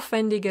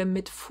aufwendige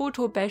mit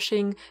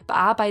Fotobashing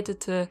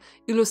bearbeitete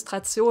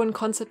Illustrationen,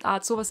 Concept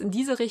Art, sowas in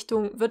diese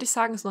Richtung, würde ich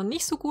sagen, ist noch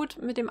nicht so gut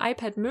mit dem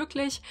iPad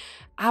möglich.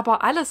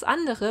 Aber alles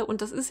andere,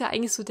 und das ist ja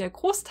eigentlich so der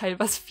Großteil,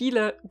 was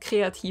viele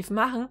kreativ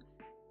machen,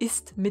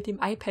 ist mit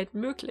dem iPad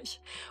möglich.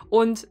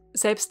 Und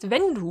selbst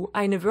wenn du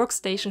eine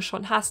Workstation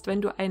schon hast,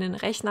 wenn du einen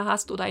Rechner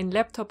hast oder einen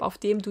Laptop, auf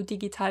dem du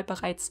digital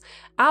bereits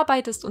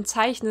arbeitest und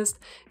zeichnest,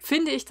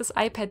 finde ich das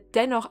iPad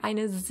dennoch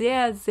eine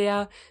sehr,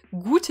 sehr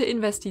gute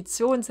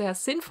Investition, sehr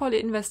sinnvolle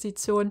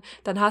Investition.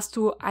 Dann hast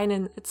du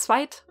einen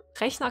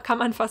Zweitrechner, kann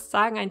man fast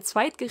sagen, ein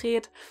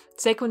Zweitgerät,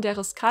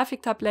 sekundäres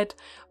Grafiktablett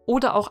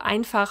oder auch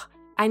einfach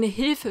eine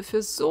Hilfe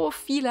für so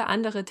viele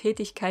andere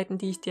Tätigkeiten,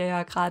 die ich dir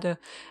ja gerade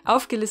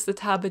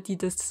aufgelistet habe, die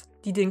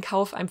den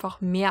Kauf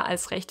einfach mehr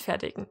als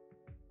rechtfertigen.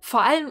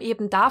 Vor allem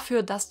eben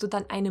dafür, dass du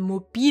dann eine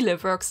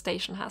mobile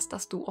Workstation hast,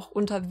 dass du auch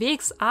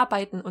unterwegs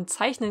arbeiten und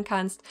zeichnen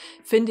kannst,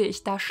 finde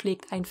ich, da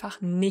schlägt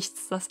einfach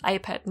nichts das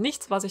iPad.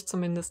 Nichts, was ich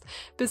zumindest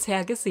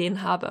bisher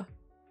gesehen habe.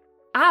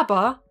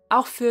 Aber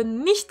auch für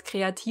nicht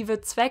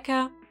kreative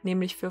Zwecke,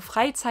 nämlich für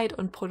Freizeit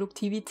und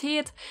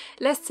Produktivität,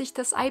 lässt sich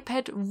das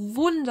iPad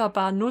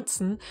wunderbar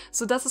nutzen,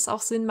 sodass es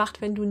auch Sinn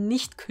macht, wenn du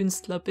nicht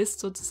Künstler bist,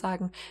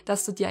 sozusagen,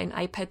 dass du dir ein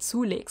iPad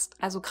zulegst.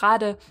 Also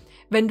gerade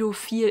wenn du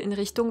viel in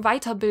Richtung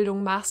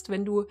Weiterbildung machst,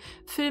 wenn du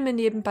Filme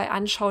nebenbei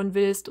anschauen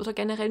willst oder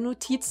generell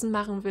Notizen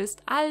machen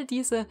willst, all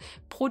diese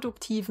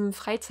produktiven,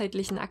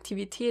 freizeitlichen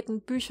Aktivitäten,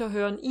 Bücher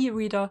hören,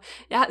 E-Reader,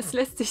 ja, es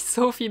lässt sich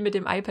so viel mit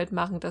dem iPad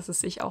machen, dass es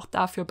sich auch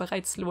dafür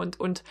bereits lohnt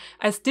und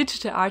als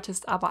Digital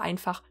Artist aber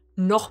einfach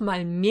noch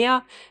mal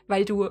mehr,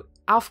 weil du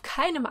auf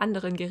keinem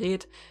anderen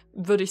Gerät,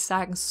 würde ich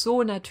sagen,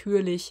 so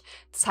natürlich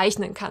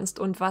zeichnen kannst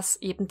und was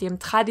eben dem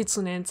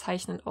traditionellen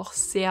Zeichnen auch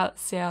sehr,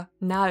 sehr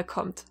nahe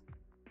kommt.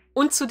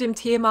 Und zu dem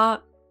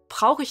Thema,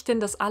 brauche ich denn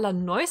das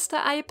allerneueste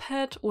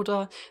iPad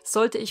oder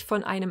sollte ich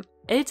von einem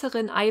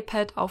älteren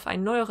iPad auf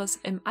ein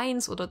neueres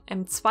M1 oder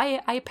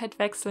M2 iPad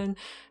wechseln?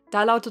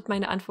 Da lautet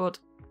meine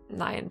Antwort,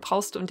 nein,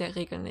 brauchst du in der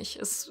Regel nicht.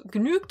 Es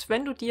genügt,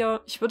 wenn du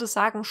dir, ich würde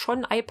sagen,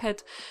 schon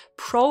iPad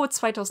Pro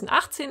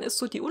 2018 ist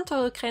so die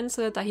untere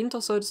Grenze,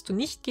 dahinter solltest du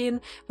nicht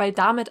gehen, weil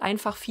damit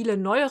einfach viele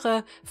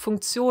neuere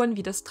Funktionen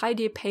wie das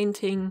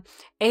 3D-Painting,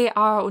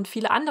 AR und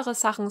viele andere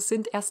Sachen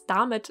sind erst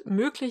damit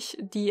möglich.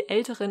 Die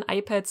älteren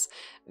iPads,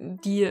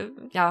 die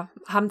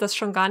haben das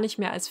schon gar nicht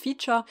mehr als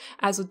Feature.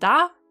 Also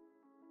da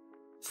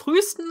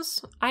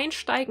frühestens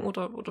einsteigen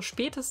oder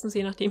spätestens,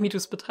 je nachdem, wie du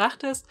es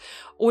betrachtest.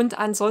 Und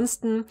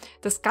ansonsten,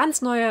 das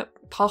ganz Neue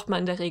braucht man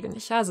in der Regel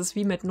nicht. Ja? Es ist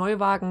wie mit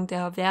Neuwagen,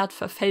 der Wert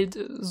verfällt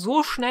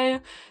so schnell,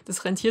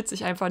 das rentiert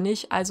sich einfach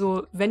nicht.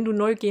 Also wenn du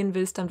neu gehen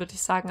willst, dann würde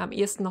ich sagen, am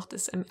ehesten noch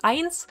das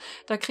M1.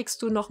 Da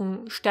kriegst du noch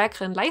einen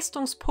stärkeren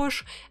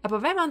Leistungspush.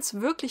 Aber wenn man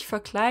es wirklich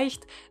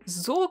vergleicht,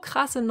 so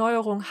krasse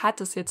Neuerungen hat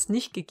es jetzt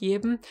nicht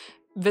gegeben.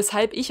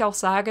 Weshalb ich auch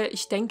sage,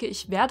 ich denke,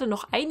 ich werde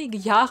noch einige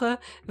Jahre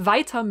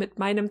weiter mit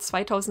meinem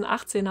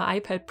 2018er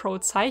iPad Pro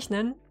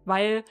zeichnen,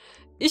 weil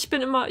ich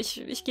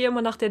gehe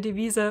immer nach der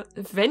Devise,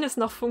 wenn es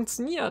noch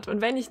funktioniert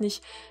und wenn ich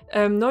nicht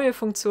neue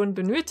Funktionen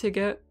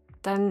benötige,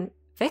 dann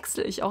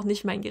wechsle ich auch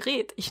nicht mein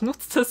Gerät. Ich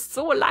nutze das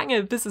so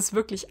lange, bis es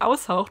wirklich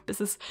aushaucht,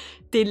 bis es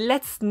den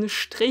letzten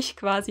Strich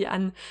quasi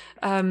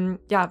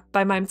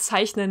bei meinem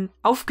Zeichnen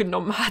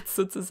aufgenommen hat,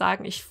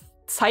 sozusagen. Ich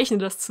zeichne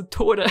das zu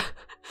Tode.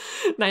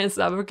 Nein, es ist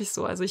aber wirklich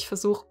so. Also ich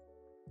versuche,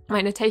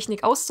 meine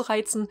Technik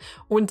auszureizen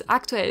und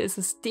aktuell ist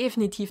es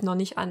definitiv noch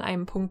nicht an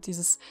einem Punkt,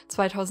 dieses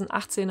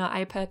 2018er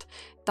iPad,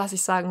 dass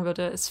ich sagen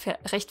würde, es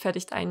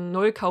rechtfertigt einen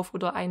Neukauf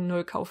oder ein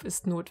Neukauf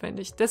ist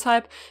notwendig.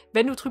 Deshalb,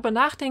 wenn du drüber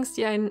nachdenkst,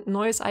 dir ein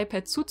neues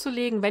iPad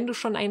zuzulegen, wenn du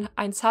schon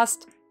eins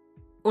hast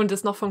und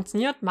es noch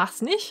funktioniert,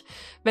 mach's nicht.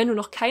 Wenn du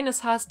noch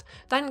keines hast,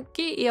 dann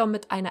geh eher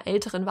mit einer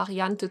älteren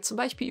Variante, zum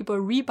Beispiel über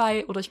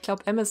Rebuy oder ich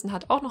glaube Amazon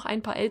hat auch noch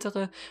ein paar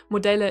ältere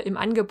Modelle im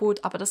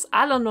Angebot, aber das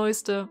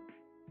Allerneueste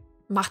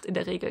macht in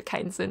der Regel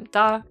keinen Sinn.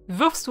 Da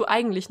wirfst du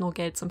eigentlich nur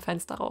Geld zum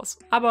Fenster raus.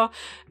 Aber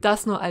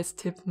das nur als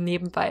Tipp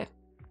nebenbei.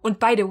 Und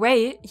by the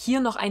way,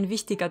 hier noch ein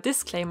wichtiger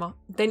Disclaimer,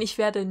 denn ich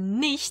werde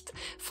nicht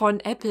von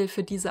Apple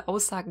für diese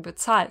Aussagen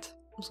bezahlt.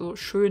 So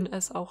schön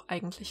es auch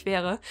eigentlich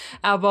wäre.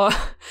 Aber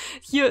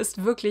hier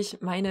ist wirklich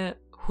meine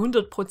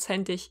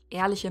 100%ig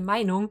ehrliche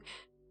Meinung.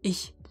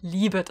 Ich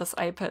liebe das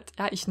iPad.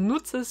 Ja, ich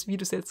nutze es, wie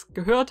du es jetzt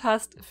gehört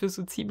hast, für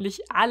so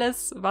ziemlich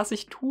alles, was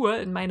ich tue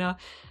in meiner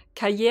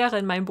Karriere,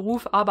 in meinem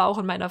Beruf, aber auch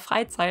in meiner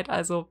Freizeit.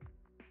 Also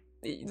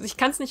ich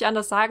kann es nicht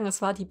anders sagen,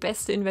 es war die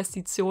beste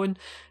Investition,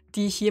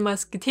 die ich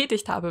jemals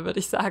getätigt habe, würde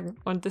ich sagen.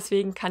 Und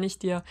deswegen kann ich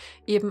dir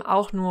eben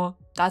auch nur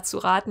dazu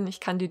raten, ich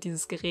kann dir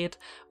dieses Gerät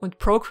und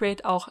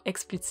Procreate auch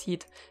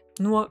explizit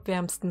nur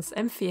wärmstens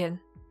empfehlen.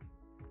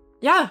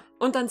 Ja,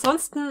 und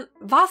ansonsten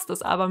war's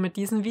das aber mit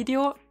diesem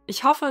Video.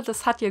 Ich hoffe,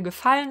 das hat dir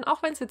gefallen,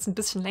 auch wenn es jetzt ein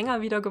bisschen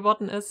länger wieder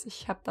geworden ist.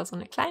 Ich habe da so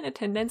eine kleine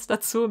Tendenz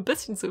dazu, ein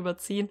bisschen zu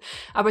überziehen.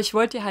 Aber ich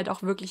wollte dir halt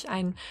auch wirklich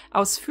einen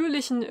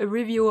ausführlichen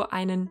Review,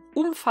 einen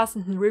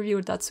umfassenden Review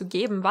dazu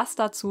geben, was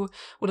dazu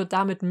oder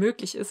damit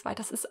möglich ist, weil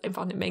das ist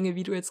einfach eine Menge,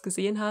 wie du jetzt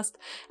gesehen hast.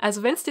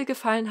 Also wenn es dir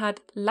gefallen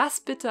hat,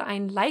 lass bitte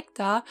ein Like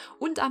da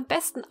und am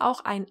besten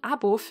auch ein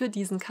Abo für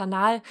diesen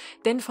Kanal,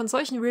 denn von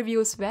solchen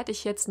Reviews werde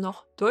ich jetzt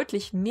noch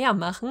deutlich mehr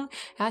machen.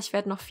 Ja, ich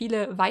werde noch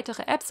viele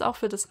weitere Apps auch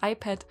für das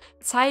iPad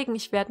zeigen.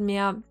 Ich werde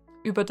mehr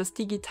über das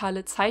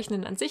digitale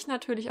Zeichnen an sich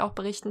natürlich auch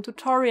berichten,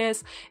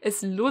 Tutorials.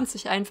 Es lohnt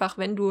sich einfach,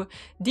 wenn du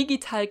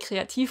digital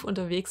kreativ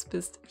unterwegs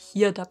bist,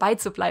 hier dabei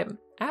zu bleiben.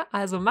 Ja,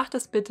 also mach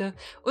das bitte.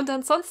 Und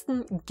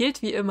ansonsten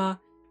gilt wie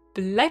immer,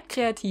 bleib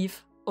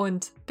kreativ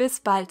und bis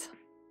bald.